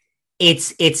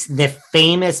 it's the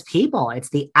famous people. It's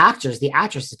the actors, the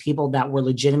actresses, people that were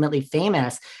legitimately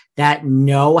famous that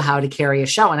know how to carry a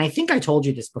show. And I think I told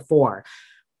you this before,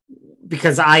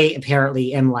 because I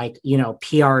apparently am like,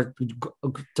 PR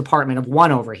department of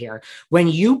one over here. When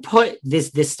you put this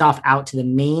stuff out to the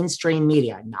mainstream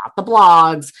media, not the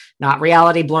blogs, not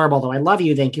Reality Blurb, although I love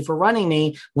you, thank you for running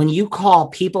me. When you call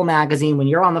People Magazine, when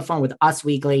you're on the phone with Us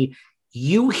Weekly,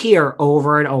 you hear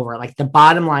over and over, like the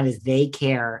bottom line is they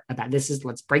care about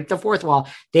let's break the fourth wall.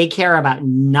 They care about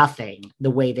nothing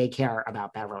the way they care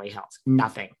about Beverly Hills.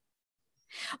 Nothing.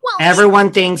 Well,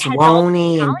 everyone thinks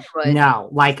Roni and no,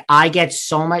 like I get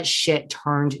so much shit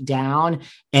turned down,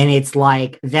 and it's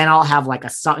like then I'll have like a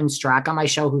Sutton Strack on my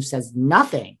show who says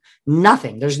nothing.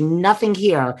 There's nothing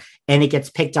here, and it gets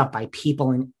picked up by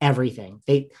people and everything.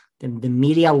 The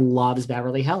media loves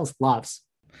Beverly Hills, loves.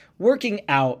 Working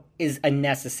out is a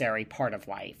necessary part of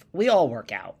life. We all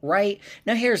work out, right?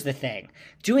 Now here's the thing.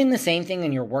 Doing the same thing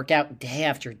in your workout day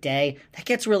after day, that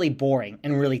gets really boring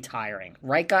and really tiring.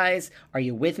 Right, guys? Are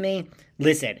you with me?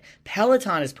 Listen,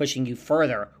 Peloton is pushing you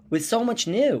further with so much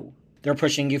new. They're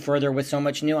pushing you further with so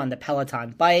much new on the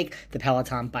Peloton Bike, the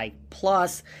Peloton Bike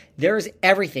Plus. There's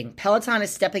everything. Peloton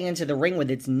is stepping into the ring with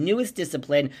its newest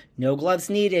discipline, no gloves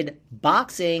needed,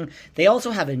 boxing. They also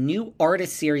have a new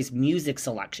artist series music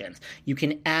selections. You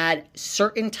can add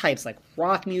certain types like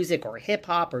rock music or hip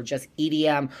hop or just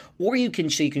EDM, or you can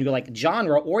go like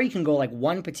genre, or you can go like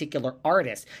one particular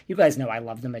artist. You guys know I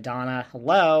love the Madonna.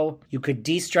 Hello. You could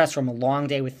de-stress from a long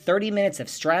day with 30 minutes of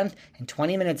strength and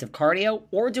 20 minutes of cardio,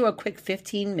 or do a quick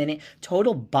 15-minute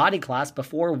total body class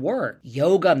before work.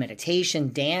 Yoga,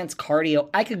 meditation, dance, cardio.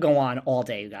 I could go on all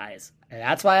day, you guys. And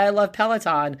that's why I love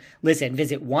Peloton. Listen,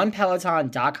 visit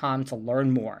onepeloton.com to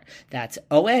learn more. That's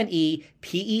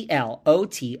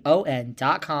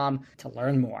OnePeloton.com to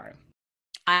learn more.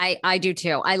 I do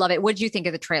too. I love it. What did you think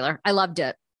of the trailer? I loved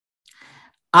it.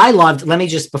 Let me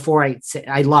just, before I say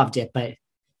I loved it, but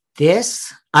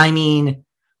this, I mean,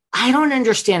 I don't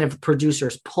understand if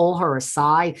producers pull her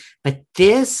aside, but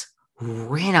this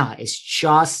Rinna is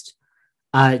just,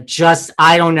 I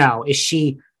don't know. Is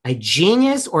she a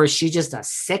genius or is she just a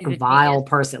sick, vile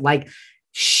person? Like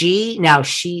she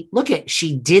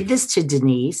did this to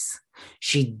Denise.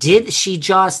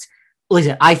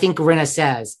 Listen, I think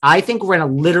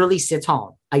Rinna literally sits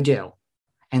home. I do.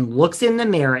 And looks in the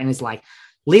mirror and is like,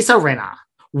 Lisa Rinna,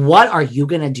 what are you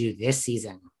going to do this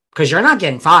season? Because you're not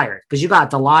getting fired because you got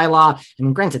Delilah. I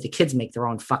mean, granted, the kids make their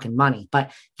own fucking money,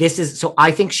 but so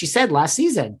I think she said last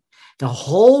season, the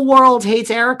whole world hates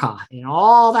Erica and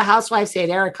all the housewives hate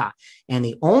Erica. And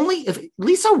if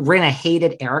Lisa Rinna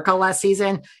hated Erica last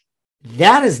season,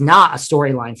 that is not a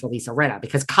storyline for Lisa Rinna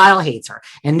because Kyle hates her.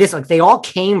 And they all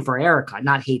came for Erica,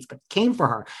 not hates, but came for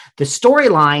her. The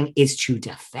storyline is to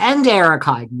defend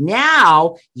Erica.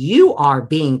 Now you are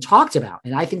being talked about.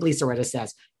 And I think Lisa Rinna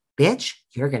says, bitch,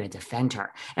 you're going to defend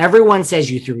her. Everyone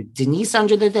says you threw Denise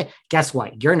under the thing. Guess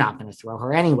what? You're not going to throw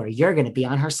her anywhere. You're going to be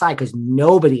on her side because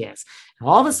nobody is. And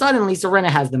all of a sudden, Lisa Rinna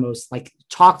has the most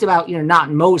talked about,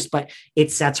 not most, but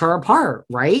it sets her apart,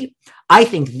 right? I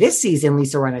think this season,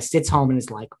 Lisa Rinna sits home and is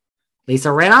like, Lisa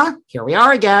Rinna, here we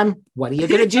are again. What are you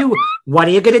going to do? What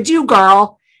are you going to do,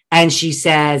 girl? And she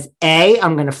says,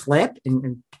 I'm going to flip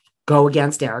and go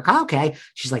against Erica. Okay.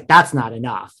 She's like, that's not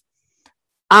enough.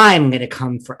 I'm going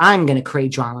to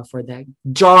create drama for the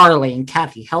darling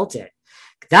Kathy Hilton.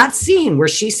 That scene where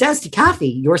she says to Kathy,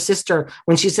 your sister,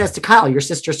 when she says to Kyle, your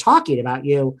sister's talking about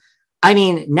you. I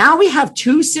mean, now we have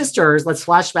two sisters, let's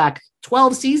flash back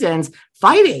 12 seasons,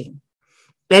 fighting.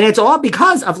 And it's all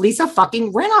because of Lisa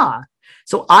fucking Rinna.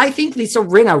 So I think Lisa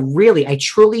Rinna really, I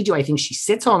truly do. I think she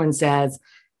sits home and says,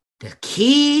 the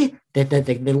key, the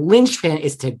linchpin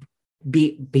is to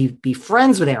be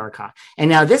friends with Erica. And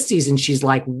now this season, she's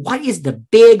like, what is the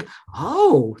big,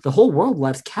 the whole world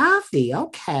loves Kathy.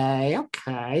 Okay.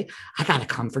 I got to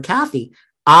come for Kathy.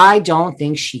 I don't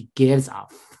think she gives a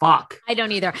fuck. I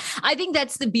don't either. I think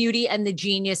that's the beauty and the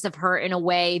genius of her in a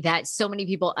way that so many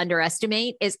people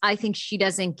underestimate is I think she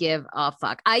doesn't give a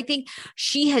fuck. I think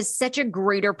she has such a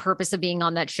greater purpose of being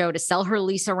on that show to sell her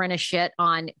Lisa Rinna shit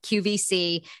on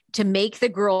QVC, to make the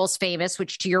girls famous,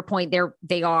 which to your point,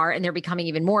 they are, and they're becoming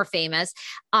even more famous.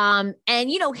 And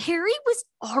Harry was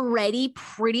already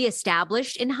pretty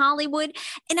established in Hollywood.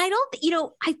 And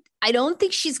I don't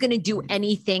think she's going to do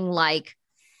anything like,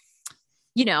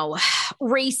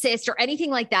 racist or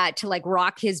anything like that to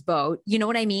rock his boat. You know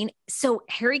what I mean? So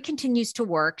Harry continues to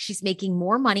work. She's making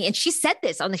more money. And she said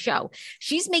this on the show.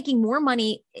 She's making more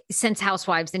money since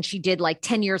Housewives than she did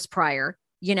 10 years prior.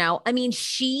 I mean,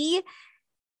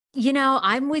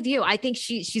 I'm with you. I think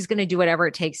she's going to do whatever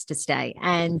it takes to stay.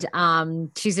 And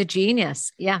she's a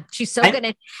genius. Yeah, she's so good.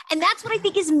 And that's what I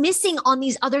think is missing on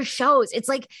these other shows. It's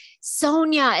like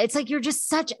Sonia. It's like, you're just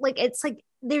such it's like,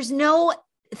 there's no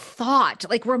thought,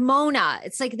 like Ramona.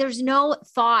 It's like, there's no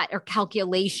thought or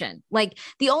calculation.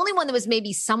 The only one that was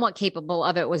maybe somewhat capable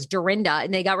of it was Dorinda,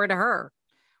 and they got rid of her.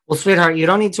 Well, sweetheart, you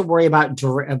don't need to worry about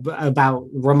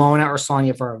Ramona or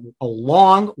Sonia for a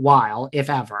long while, if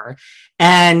ever.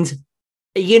 And,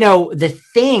 the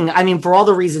thing, I mean, for all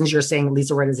the reasons you're saying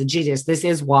Lisa Rinna is a genius, this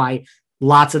is why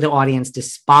lots of the audience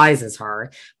despises her.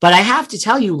 But I have to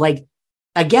tell you,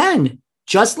 again,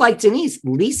 just like Denise,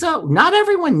 Lisa, not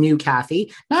everyone knew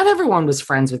Kathy. Not everyone was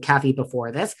friends with Kathy before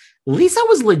this. Lisa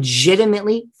was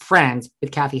legitimately friends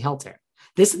with Kathy Hilton.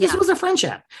 This was a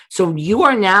friendship. So you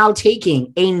are now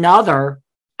taking another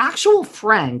actual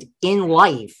friend in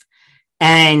life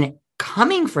and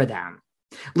coming for them.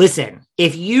 Listen,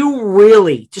 if you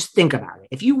really just think about it,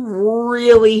 if you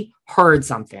really heard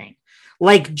something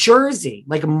like Jersey,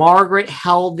 like Margaret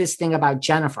held this thing about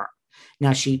Jennifer.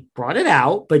 Now she brought it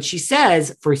out, but she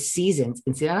says for seasons,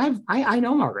 and I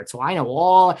know Margaret, so I know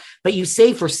all, but you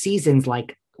say for seasons,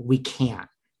 we can't,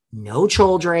 no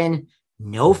children,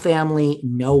 no family,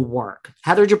 no work.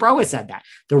 Heather Dubrow said that.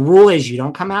 The rule is you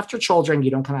don't come after children,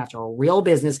 you don't come after a real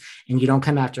business, and you don't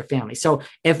come after family. So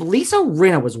if Lisa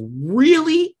Rinna was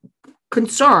really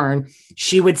concerned,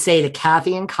 she would say to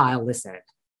Kathy and Kyle, listen,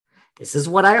 this is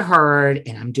what I heard,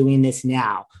 and I'm doing this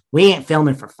now. We ain't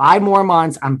filming for 5 more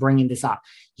months. I'm bringing this up.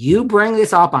 You bring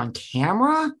this up on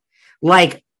camera?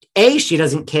 A, she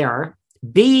doesn't care.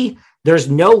 B, there's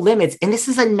no limits. And this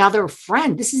is another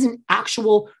friend. This is an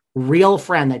actual real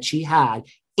friend that she had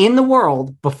in the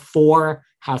world before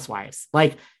Housewives.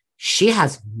 She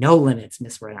has no limits,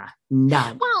 Miss Rinna.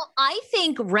 None. Well, I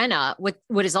think Rinna,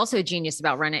 what is also a genius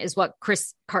about Rinna is what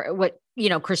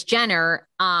Kris Jenner,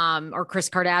 or Kris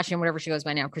Kardashian, whatever she goes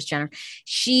by now, Kris Jenner,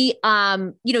 she,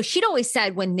 she'd always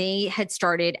said when they had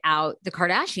started out, the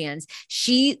Kardashians,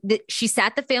 she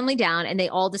sat the family down and they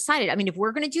all decided, I mean, if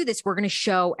we're going to do this, we're going to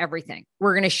show everything.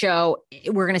 We're going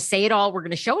to say it all. We're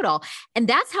going to show it all. And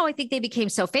that's how I think they became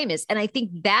so famous. And I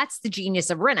think that's the genius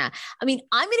of Rinna. I mean,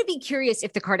 I'm going to be curious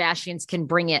if the Kardashians can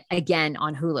bring it again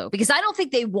on Hulu, because I don't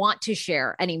think they want to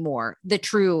share anymore the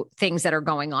true things that are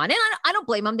going on. And I don't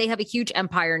blame them. They have a huge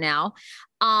empire now.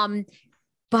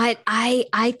 But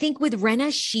I think with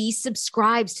Rinna, she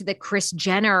subscribes to the Kris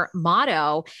Jenner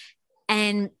motto.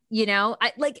 And,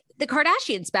 I like the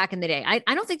Kardashians back in the day. I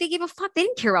don't think they gave a fuck. They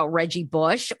didn't care about Reggie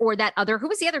Bush or who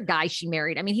was the other guy she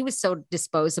married? I mean, he was so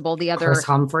disposable. The other Chris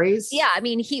Humphries. Yeah. I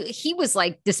mean, he was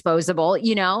like disposable,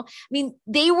 I mean,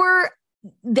 they were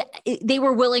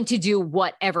willing to do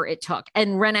whatever it took.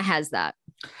 And Rinna has that.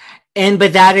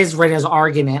 But that is Rinna's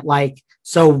argument. Like,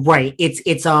 so, right.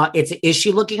 Is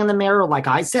she looking in the mirror, like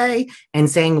I say, and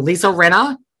saying, Lisa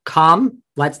Rinna, come,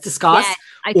 let's discuss. Yeah,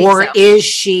 I think or so. is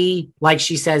she, like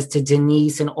she says to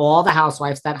Denise and all the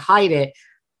housewives that hide it,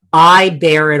 I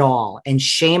bear it all and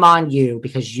shame on you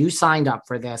because you signed up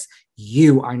for this.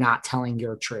 You are not telling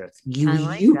your truth.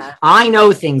 I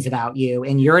know things about you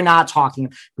and you're not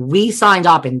talking. We signed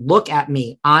up and look at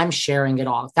me. I'm sharing it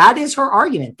all. That is her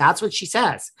argument. That's what she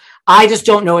says. I just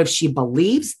don't know if she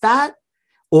believes that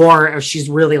or if she's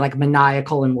really like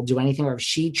maniacal and will do anything, or if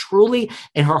she truly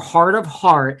in her heart of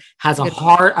heart has a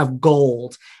heart of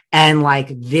gold and like,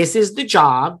 this is the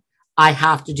job. I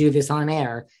have to do this on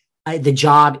air. The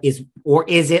job is, or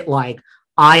is it like,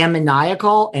 I am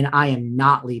maniacal and I am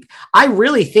not leaving. I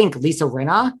really think Lisa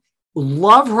Rinna,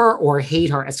 love her or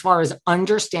hate her, as far as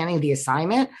understanding the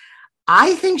assignment,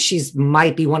 I think she's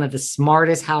might be one of the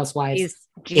smartest housewives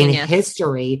in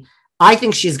history. I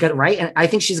think she's good, right? And I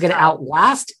think she's going to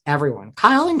outlast everyone,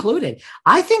 Kyle included.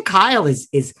 I think Kyle is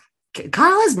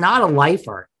not a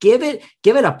lifer. Give it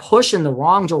a push in the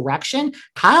wrong direction.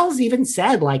 Kyle's even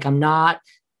said, like, I'm not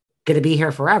going to be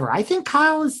here forever. I think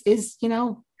Kyle is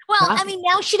well, I mean,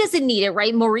 now she doesn't need it,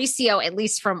 right? Mauricio, at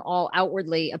least from all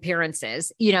outwardly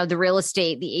appearances, the real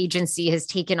estate, the agency has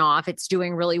taken off. It's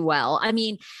doing really well. I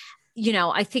mean,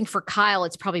 I think for Kyle,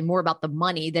 it's probably more about the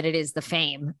money than it is the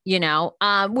fame, with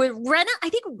Rinna, I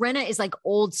think Rinna is like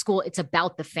old school. It's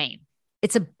about the fame.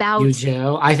 It's about you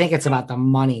do. I think it's about the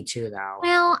money too, though.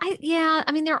 Well,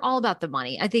 I mean, they're all about the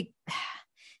money. I think,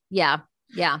 yeah.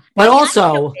 But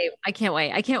also, I can't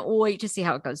wait. I can't wait to see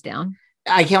how it goes down.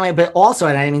 I can't wait. But also,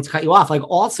 and I didn't mean to cut you off, like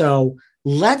also,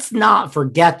 let's not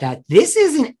forget that this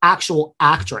is an actual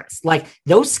actress. Like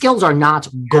those skills are not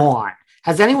gone.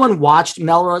 Has anyone watched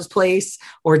Melrose Place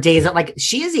or Days of, like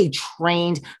she is a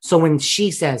trained. So when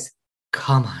she says,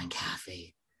 come on,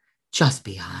 Kathy, just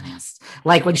be honest.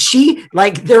 Like when she,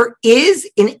 like there is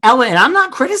an element, and I'm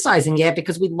not criticizing it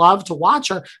because we love to watch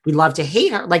her. We love to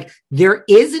hate her. Like there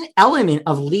is an element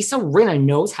of Lisa Rinna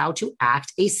knows how to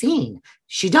act a scene.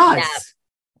 She does. Yeah,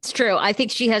 it's true. I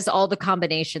think she has all the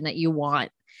combination that you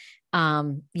want.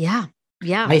 Yeah.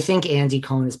 I think Andy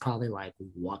Cohen is probably like,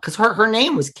 what? Because her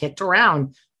name was kicked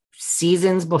around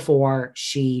seasons before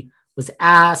she was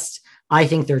asked. I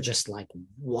think they're just like,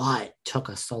 what took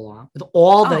us so long with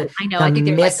all the I think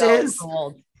misses.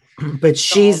 But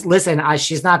she's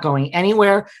not going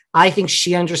anywhere. I think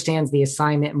she understands the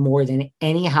assignment more than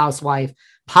any housewife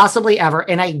possibly ever.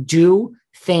 And I do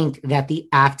think that the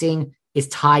acting is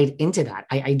tied into that.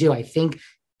 I do. I think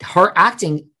her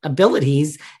acting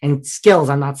abilities and skills,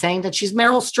 I'm not saying that she's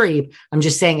Meryl Streep. I'm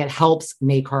just saying it helps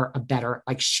make her a better,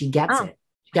 like she gets it.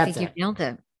 I think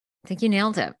you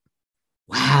nailed it.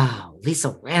 Wow.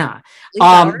 Lisa Rinna.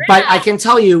 But I can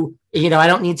tell you, I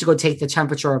don't need to go take the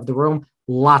temperature of the room.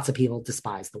 Lots of people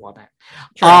despise the woman.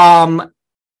 True.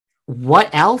 What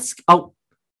else? Oh,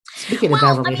 speaking of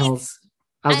Beverly Hills.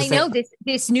 I know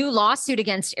this new lawsuit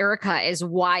against Erica is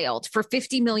wild for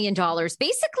 $50 million,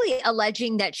 basically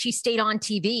alleging that she stayed on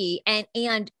TV and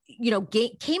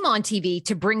came on TV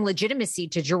to bring legitimacy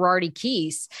to Girardi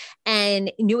Keese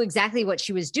and knew exactly what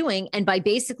she was doing. And by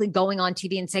basically going on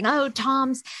TV and saying, oh,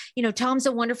 Tom's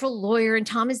a wonderful lawyer and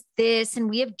Tom is this and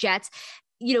we have jets,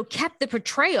 kept the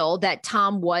portrayal that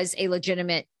Tom was a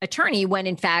legitimate attorney when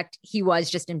in fact he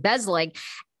was just embezzling.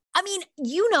 I mean,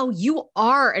 you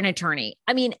are an attorney.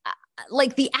 I mean,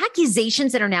 like the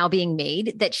accusations that are now being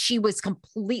made that she was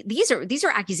these are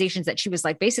accusations that she was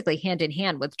like basically hand in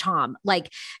hand with Tom, like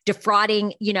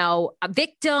defrauding,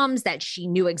 victims, that she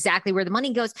knew exactly where the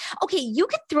money goes. Okay, you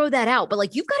can throw that out, but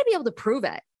like, you've got to be able to prove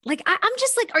it. Like, I'm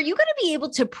just like, are you going to be able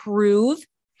to prove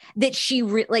that she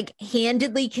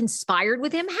handedly conspired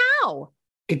with him? How?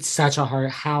 It's such a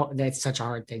hard that's such a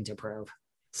hard thing to prove.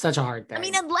 Such a hard thing. I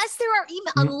mean, unless there are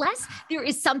unless there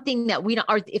is something that we don't,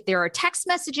 or if there are text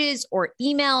messages or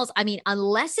emails, I mean,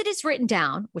 unless it is written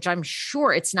down, which I'm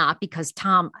sure it's not, because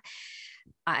Tom,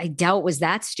 I doubt was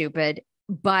that stupid.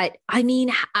 But I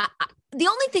mean, the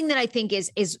only thing that I think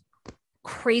is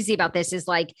crazy about this is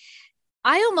like,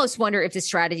 I almost wonder if the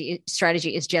strategy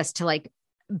is just to like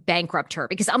bankrupt her,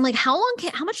 because I'm like, how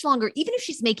much longer, even if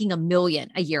she's making $1 million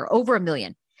a year, over $1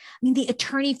 million, I mean, the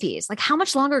attorney fees, like how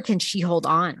much longer can she hold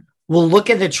on? Well, look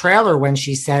at the trailer when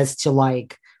she says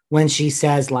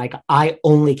I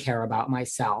only care about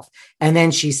myself. And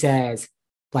then she says,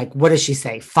 like, what does she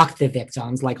say? Fuck the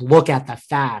victims. Like, look at the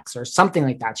facts or something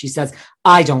like that. She says,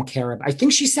 I don't care. I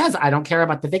think she says, I don't care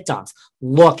about the victims.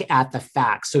 Look at the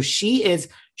facts. So she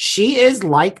is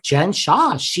like Jen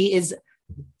Shah. She is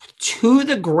to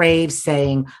the grave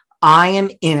saying, I am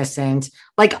innocent.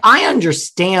 Like, I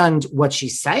understand what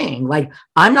she's saying. Like,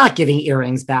 I'm not giving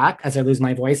earrings back as I lose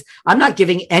my voice. I'm not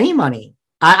giving any money.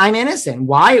 I'm innocent.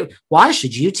 Why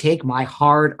should you take my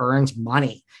hard-earned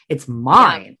money? It's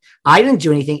mine. Yeah. I didn't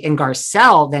do anything. And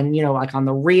Garcelle, then, like on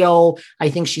The Real,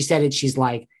 I think she said it. She's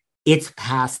like, it's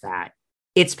past that.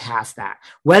 It's past that.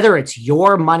 Whether it's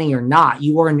your money or not,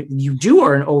 you do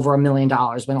earn over $1 million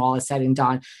when all is said and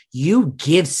done. You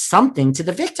give something to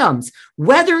the victims,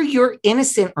 whether you're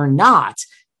innocent or not.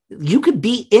 You could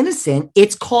be innocent.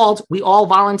 It's called, we all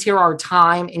volunteer our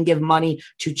time and give money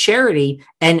to charity.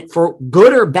 And for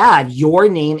good or bad, your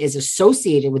name is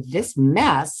associated with this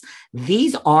mess.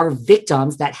 These are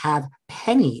victims that have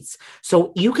pennies.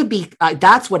 So you could be,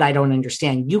 that's what I don't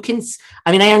understand.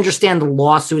 I understand the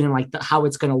lawsuit and like how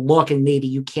it's going to look, and maybe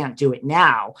you can't do it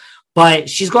now, but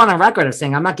she's gone on record of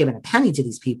saying, I'm not giving a penny to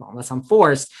these people unless I'm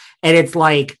forced. And it's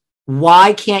like,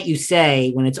 why can't you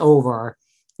say when it's over,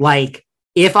 like,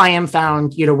 if I am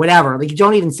found, whatever, like you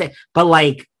don't even say, but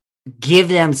like give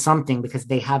them something because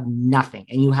they have nothing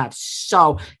and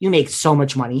you make so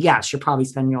much money. Yes, you're probably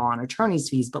spending it all on attorney's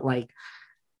fees, but like,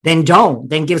 then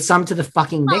give some to the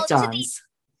fucking victims.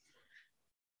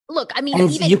 Look, I mean,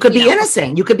 and you could be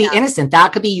innocent. You could be innocent.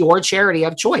 That could be your charity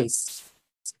of choice.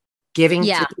 Giving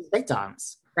to the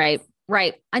victims.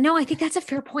 Right. I know. I think that's a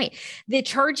fair point. The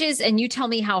charges, and you tell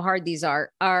me how hard these are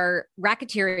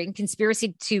racketeering,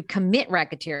 conspiracy to commit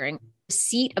racketeering,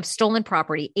 receipt of stolen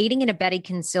property, aiding and abetting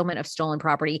concealment of stolen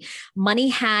property, money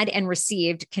had and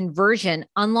received, conversion,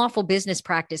 unlawful business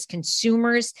practice,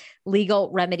 Consumers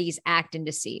Legal Remedies Act, and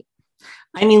deceit.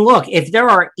 I mean, look, if there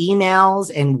are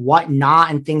emails and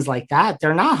whatnot and things like that,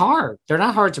 they're not hard. They're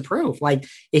not hard to prove. Like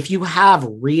if you have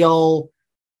real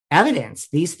evidence,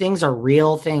 these things are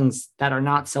real things that are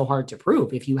not so hard to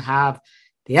prove if you have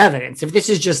the evidence. If this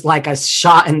is just like a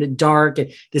shot in the dark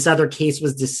and this other case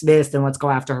was dismissed and let's go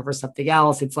after her for something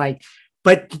else, it's like,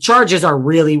 but the charges are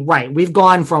really right. We've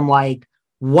gone from like,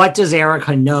 what does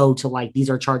Erika know to like, these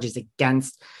are charges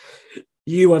against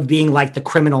you of being like the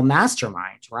criminal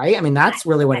mastermind, right? I mean, that's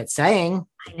really what it's saying.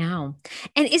 I know.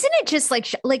 And isn't it just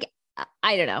like,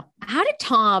 I don't know. How did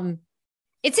Tom...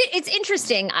 It's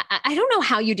interesting. I don't know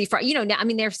how you defraud, I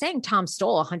mean, they're saying Tom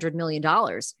stole $100 million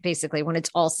basically when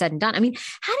it's all said and done. I mean,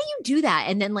 how do you do that?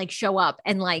 And then like show up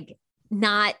and like,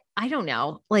 not, I don't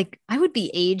know, like I would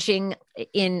be aging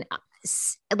in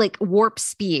like warp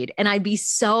speed and I'd be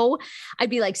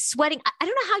like sweating. I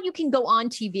don't know how you can go on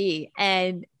TV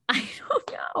and I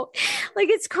don't know, like,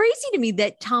 it's crazy to me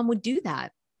that Tom would do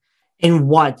that. And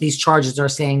what these charges are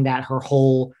saying that her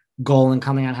whole goal in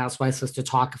coming on Housewives was to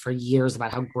talk for years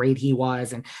about how great he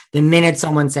was. And the minute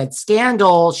someone said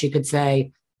scandal, she could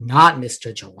say, not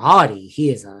Mr. Girardi. He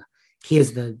is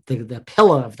the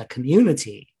pillar of the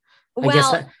community.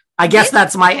 Well, I guess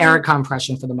that's my Erika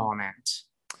impression for the moment.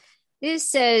 This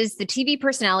says the TV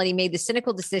personality made the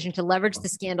cynical decision to leverage the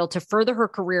scandal to further her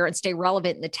career and stay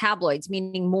relevant in the tabloids,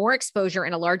 meaning more exposure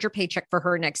and a larger paycheck for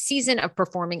her next season of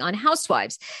performing on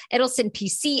Housewives. Edelson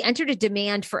PC entered a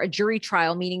demand for a jury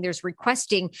trial, meaning there's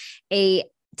requesting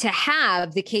to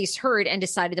have the case heard and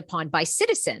decided upon by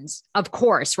citizens, of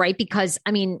course, right? Because,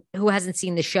 I mean, who hasn't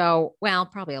seen the show? Well,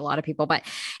 probably a lot of people, but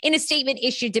in a statement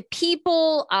issued to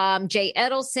People, Jay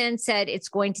Edelson said it's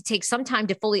going to take some time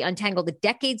to fully untangle the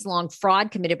decades-long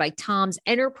fraud committed by Tom's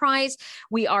enterprise.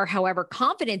 We are, however,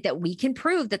 confident that we can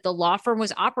prove that the law firm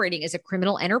was operating as a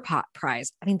criminal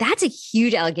enterprise. I mean, that's a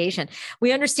huge allegation.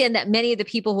 We understand that many of the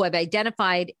people who have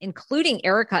identified, including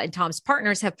Erika and Tom's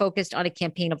partners, have focused on a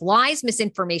campaign of lies,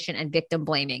 misinformation, and victim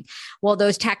blaming. While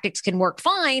those tactics can work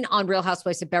fine on Real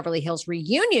Housewives of Beverly Hills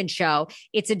reunion show,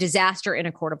 it's a disaster in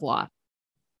a court of law.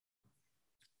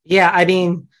 Yeah, I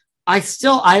mean, I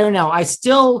don't know. I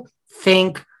still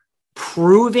think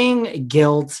proving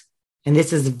guilt, and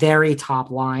this is very top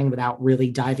line without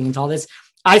really diving into all this,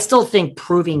 I still think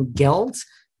proving guilt,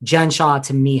 Jen Shah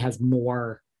to me has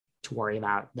more to worry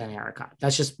about than Erica.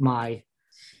 That's just my...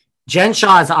 Jen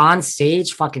Shah is on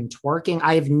stage fucking twerking.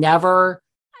 I've never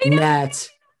met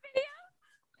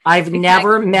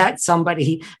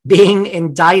somebody being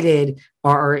indicted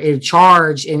or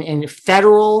charged in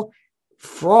federal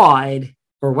fraud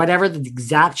or whatever the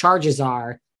exact charges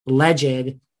are,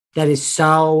 alleged, that is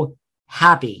so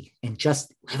happy and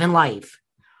just living life.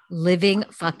 Living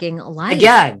fucking life.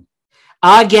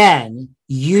 Again,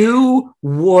 you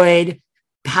would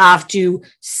have to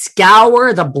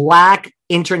scour the black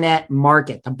internet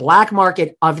market, the black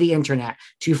market of the internet,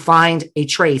 to find a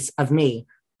trace of me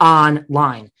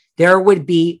online. There would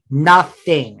be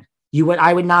nothing.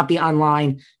 I would not be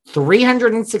online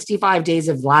 365 days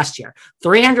of last year,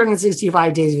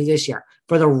 365 days of this year.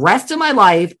 For the rest of my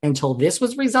life until this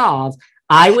was resolved,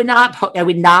 I would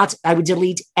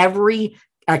delete every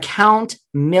account,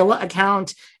 Mila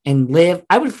account, and live.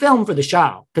 I would film for the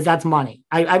show because that's money.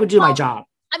 I would do my job.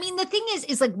 I mean, the thing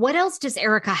is like, what else does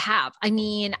Erica have? I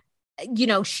mean,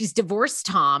 she's divorced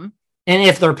Tom. And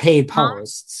if they're paid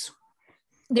posts.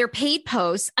 They're paid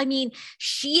posts. I mean,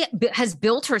 she has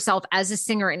built herself as a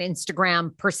singer and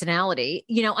Instagram personality.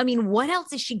 I mean, what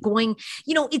else is she going?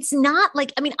 It's not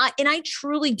like, I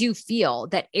truly do feel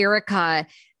that Erica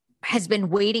has been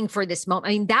waiting for this moment. I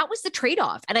mean, that was the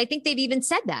trade-off. And I think they've even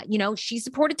said that, she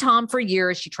supported Tom for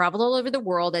years. She traveled all over the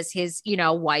world as his,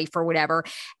 wife or whatever.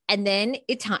 And then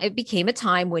it became a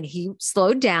time when he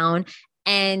slowed down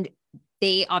and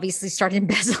they obviously started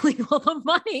embezzling all the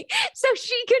money so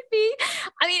she could be,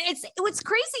 what's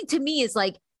crazy to me is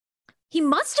like, he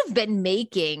must have been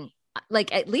making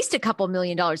like at least a couple $1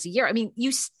 million a year. I mean,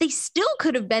 they still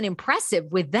could have been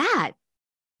impressive with that.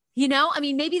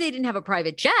 Maybe they didn't have a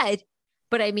private jet,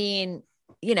 but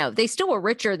they still were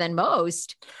richer than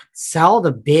most. Sell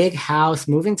the big house,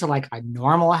 moving to like a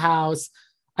normal house.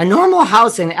 A normal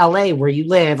house in LA where you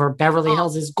live or Beverly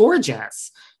Hills is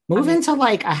gorgeous. Move into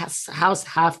like a house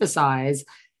half the size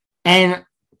and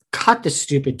cut the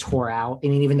stupid tour out.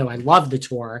 Even though I love the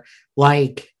tour,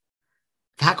 like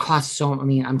that costs so.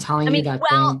 I'm telling you that.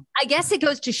 Well, thing. I guess it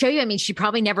goes to show you. She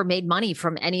probably never made money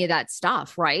from any of that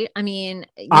stuff, right?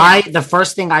 The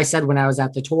first thing I said when I was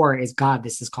at the tour is, God,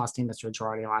 this is costing Mr.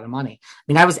 Girardi a lot of money.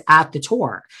 I was at the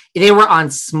tour. They were on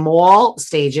small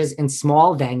stages in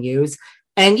small venues,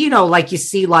 and like you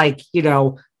see,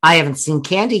 I haven't seen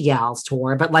Candy Gal's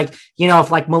tour, but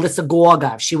if like Melissa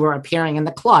Gorga, if she were appearing in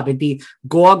the club, it'd be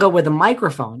Gorga with a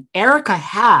microphone. Erica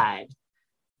had,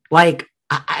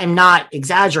 I'm not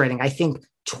exaggerating, I think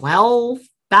 12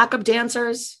 backup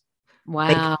dancers.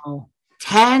 Wow.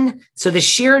 10. So the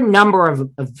sheer number of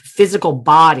physical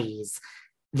bodies,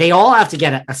 they all have to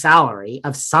get a salary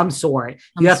of some sort.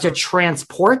 You have to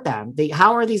transport them.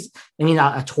 How are these?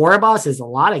 A tour bus is a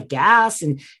lot of gas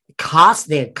and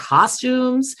they had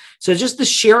costumes. So just the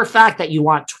sheer fact that you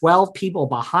want 12 people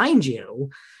behind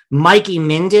you. Mikey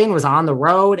Minden was on the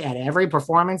road at every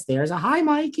performance. There's a hi,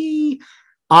 Mikey.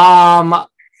 What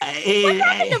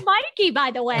happened to Mikey,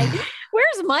 by the way?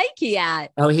 Where's Mikey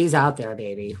at? Oh, he's out there,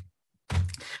 baby.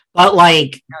 But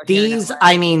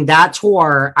that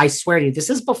tour, I swear to you,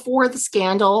 this is before the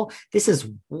scandal. This is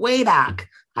way back.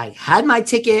 I had my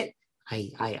ticket.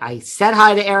 I said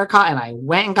hi to Erica and I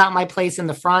went and got my place in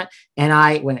the front.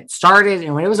 And when it started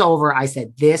and when it was over, I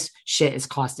said, this shit is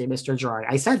costing Mr. Girardi.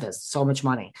 I said this, so much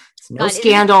money. It's no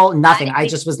scandal, nothing. I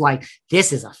just was like,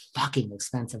 this is a fucking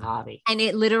expensive hobby. And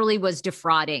it literally was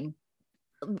defrauding,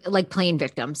 like playing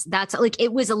victims. That's like,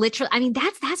 it was a literal,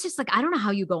 that's just like, I don't know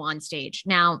how you go on stage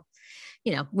now.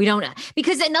 We don't know,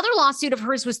 because another lawsuit of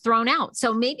hers was thrown out.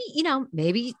 So maybe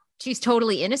she's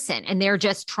totally innocent and they're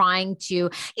just trying to,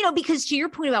 because to your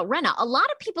point about Rinna, a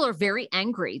lot of people are very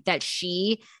angry that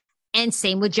and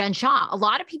same with Jen Shah. A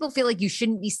lot of people feel like you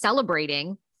shouldn't be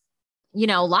celebrating,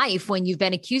 life when you've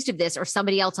been accused of this or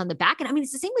somebody else on the back. And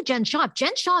it's the same with Jen Shah. If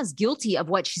Jen Shah is guilty of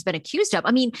what she's been accused of,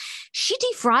 she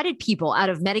defrauded people out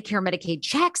of Medicare, Medicaid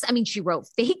checks. She wrote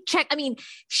fake checks.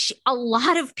 A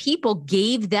lot of people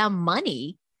gave them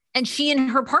money and she and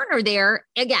her partner there,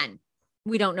 again,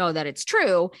 we don't know that it's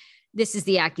true. This is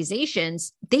the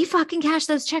accusations. They fucking cashed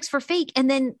those checks for fake and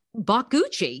then bought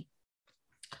Gucci.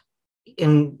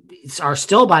 And are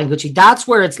still buying Gucci. That's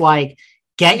where it's like,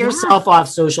 get yourself off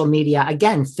social media.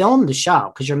 Again, film the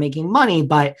show because you're making money.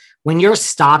 But when you're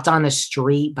stopped on the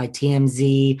street by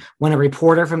TMZ, when a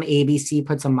reporter from ABC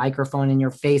puts a microphone in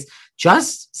your face,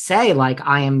 just say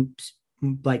I am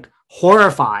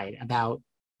horrified about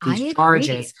these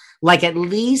charges. At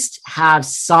least have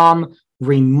some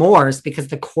remorse, because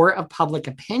the court of public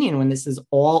opinion, when this is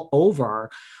all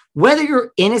over, whether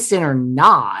you're innocent or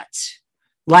not,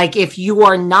 like if you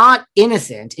are not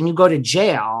innocent and you go to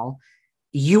jail,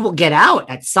 you will get out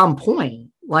at some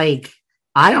point. Like,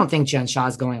 I don't think Jen Shah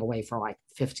is going away for like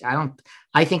 50.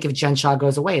 I think if Jen Shah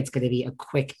goes away, it's going to be a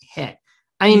quick hit.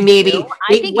 I mean, maybe.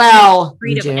 I think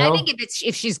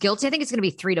if she's guilty, I think it's going to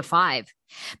be 3 to 5,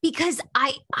 because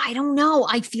I don't know.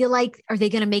 I feel like, are they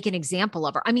going to make an example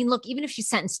of her? I mean, look, even if she's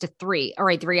sentenced to 3, all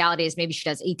right, the reality is maybe she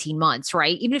does 18 months,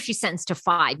 right? Even if she's sentenced to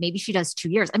 5, maybe she does 2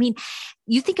 years. I mean,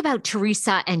 you think about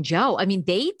Teresa and Joe. I mean,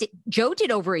 Joe did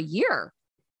over a year.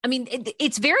 I mean,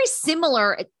 it's very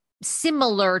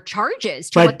similar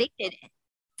charges to what they did.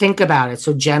 Think about it.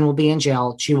 So Jen will be in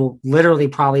jail. She will literally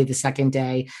probably the second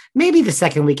day, maybe the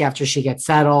second week after she gets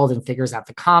settled and figures out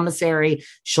the commissary,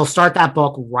 she'll start that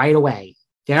book right away.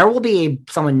 There will be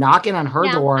someone knocking on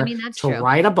her door to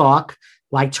write a book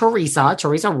like Teresa.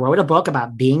 Teresa wrote a book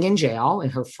about being in jail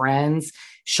and her friends.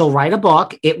 She'll write a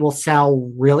book. It will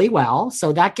sell really well.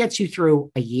 So that gets you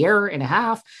through a year and a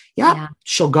half. Yep. Yeah.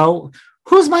 She'll go,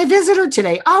 who's my visitor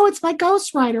today? Oh, it's my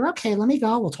ghostwriter. Okay, let me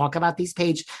go. We'll talk about these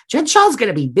pages. Jen Shah's going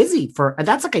to be busy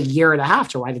that's like a year and a half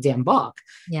to write a damn book.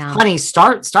 Yeah. Honey,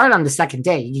 start on the second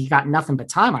day. You got nothing but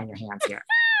time on your hands here.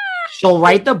 She'll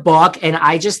write the book. And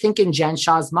I just think in Jen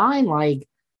Shah's mind, like,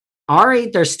 all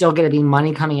right, there's still going to be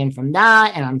money coming in from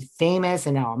that. And I'm famous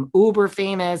and now I'm uber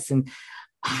famous. And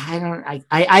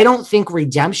I don't think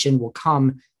redemption will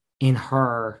come in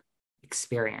her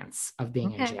experience of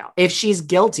being in jail. If she's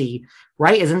guilty,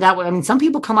 right? Isn't that what, I mean, some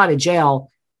people come out of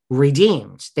jail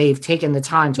redeemed. They've taken the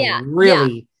time to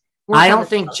really, I don't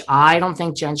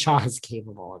think Jen Shah is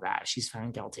capable of that. She's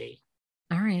found guilty.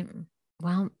 All right.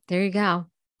 Well, there you go.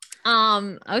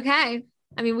 Okay.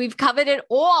 I mean, we've covered it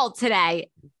all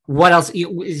today. What else?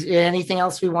 Is there anything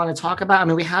else we want to talk about? I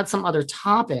mean, we had some other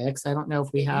topics. I don't know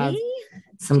if we have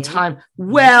some time.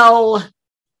 Well,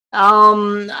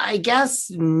 I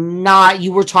guess not.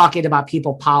 You were talking about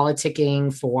people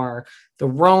politicking for the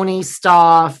Roni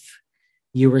stuff.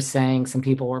 You were saying some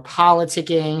people were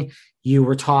politicking. You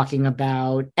were talking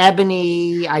about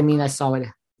Ebony. I mean, I saw it.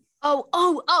 Oh.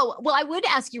 Well, I would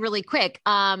ask you really quick.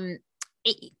 Do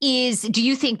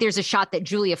you think there's a shot that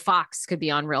Julia Fox could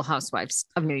be on Real Housewives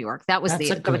of New York? That's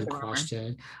a good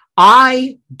question.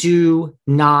 I do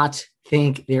not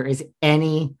think there is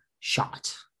any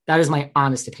shot. That is my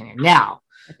honest opinion. Now,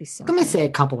 I'm going to say a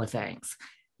couple of things.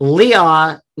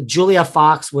 Julia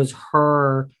Fox was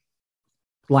her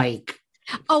like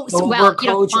coach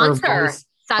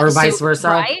or vice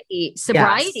versa.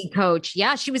 Sobriety coach.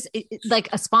 Yeah, she was like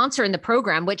a sponsor in the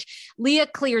program, which Leah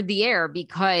cleared the air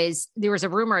because there was a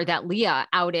rumor that Leah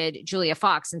outed Julia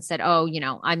Fox and said, "Oh,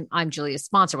 I'm Julia's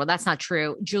sponsor." Well, that's not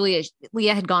true.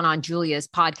 Leah had gone on Julia's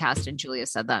podcast, and Julia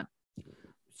said that.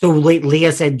 So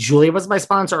Leah said Julia was my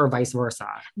sponsor, or vice versa?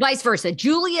 Vice versa.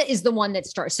 Julia is the one that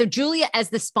starts. So Julia, as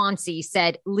the sponsee,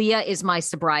 said Leah is my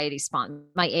sobriety sponsor,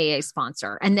 my AA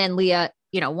sponsor, and then Leah.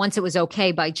 Once it was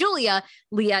okay by Julia,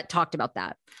 Leah talked about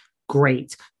that.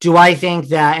 Great. Do I think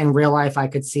that in real life I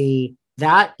could see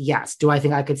that? Yes. Do I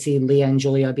think I could see Leah and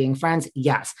Julia being friends?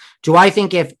 Yes. Do I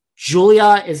think if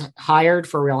Julia is hired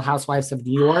for Real Housewives of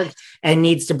New York and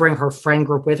needs to bring her friend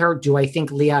group with her, do I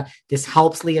think this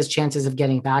helps Leah's chances of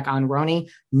getting back on Roni?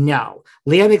 No.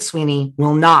 Leah McSweeney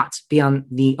will not be on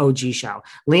the OG show.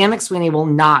 Leah McSweeney will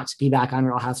not be back on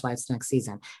Real Housewives next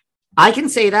season. I can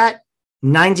say that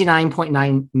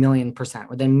 99.9 million %,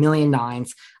 with a million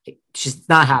nines. She's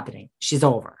not happening. She's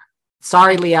over.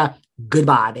 Sorry, Leah.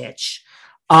 Goodbye, bitch.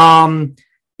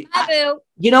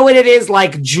 You know what it is?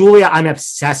 Like Julia, I'm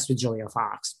obsessed with Julia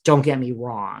Fox. Don't get me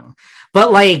wrong.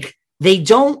 But like,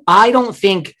 I don't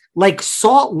think like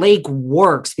Salt Lake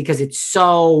works because it's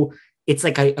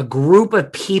like a group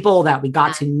of people that we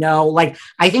got to know. Like,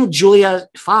 I think Julia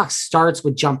Fox starts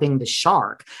with jumping the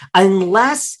shark,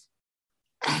 unless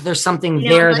there's something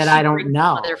there that I don't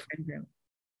know.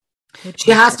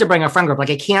 She has to bring a friend group. Like,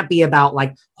 it can't be about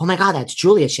like, oh my God, that's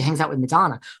Julia. She hangs out with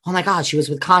Madonna. Oh my God, she was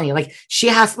with Kanye. Like, she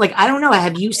has, like, I don't know.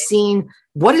 Have you seen,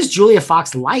 what is Julia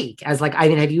Fox like? As like, I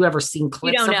mean, have you ever seen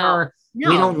clips of her?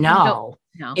 No, we don't know.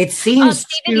 No. It seems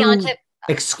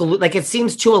it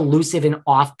seems too elusive and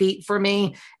offbeat for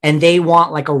me. And they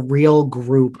want like a real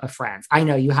group of friends. I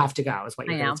know you have to go, is what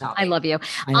you're going to tell me. I love you.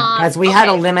 Because we had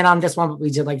a limit on this one, but we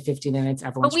did like 15 minutes.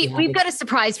 But we've got a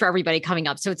surprise for everybody coming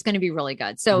up. So it's going to be really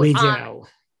good. So we do.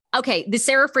 Okay, The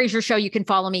Sarah Fraser Show. You can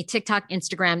follow me, TikTok,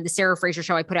 Instagram, The Sarah Fraser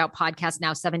Show. I put out podcasts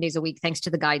now 7 days a week, thanks to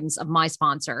the guidance of my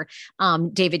sponsor,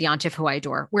 David Yontef, who I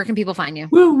adore. Where can people find you?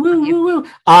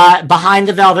 Behind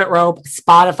the Velvet Rope,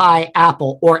 Spotify,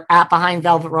 Apple, or at Behind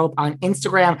Velvet Rope on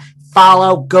Instagram.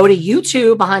 Follow, go to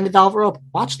YouTube, Behind the Velvet Rope,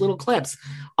 watch little clips,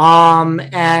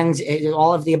 and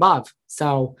all of the above.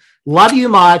 So love you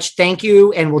much. Thank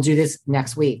you. And we'll do this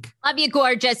next week. Love you,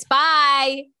 gorgeous.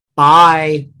 Bye.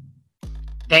 Bye.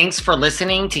 Thanks for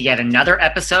listening to yet another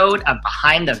episode of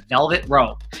Behind the Velvet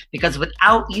Rope. Because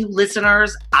without you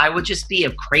listeners, I would just be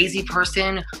a crazy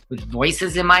person with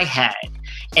voices in my head.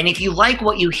 And if you like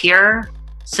what you hear,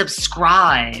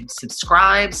 subscribe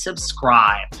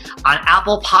on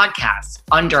Apple Podcasts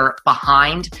under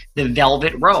Behind the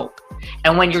Velvet Rope.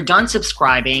 And when you're done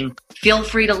subscribing, feel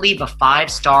free to leave a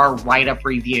 5-star write-up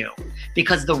review,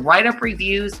 because the write-up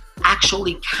reviews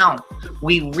actually count.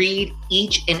 We read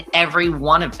each and every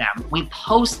one of them. We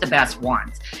post the best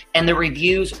ones, and the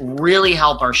reviews really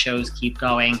help our shows keep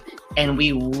going. And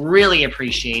we really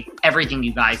appreciate everything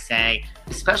you guys say,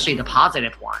 especially the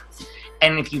positive ones.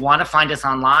 And if you want to find us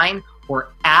online, we're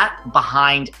at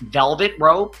Behind Velvet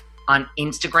Rope on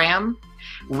Instagram.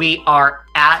 We are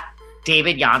at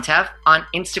David Yontef on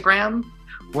Instagram.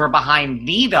 We're Behind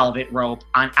the Velvet Rope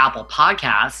on Apple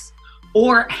Podcasts.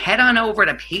 Or head on over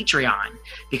to Patreon,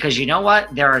 because you know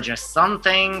what? There are just some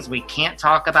things we can't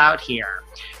talk about here.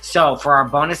 So for our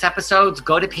bonus episodes,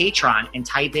 go to Patreon and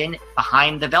type in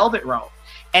Behind the Velvet Rope.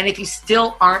 And if you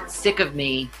still aren't sick of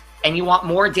me and you want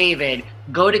more David,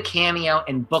 go to Cameo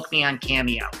and book me on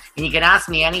Cameo. And you can ask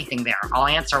me anything there. I'll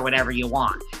answer whatever you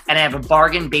want. And I have a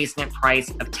bargain basement price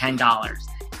of $10.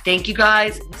 Thank you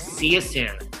guys. See you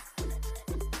soon.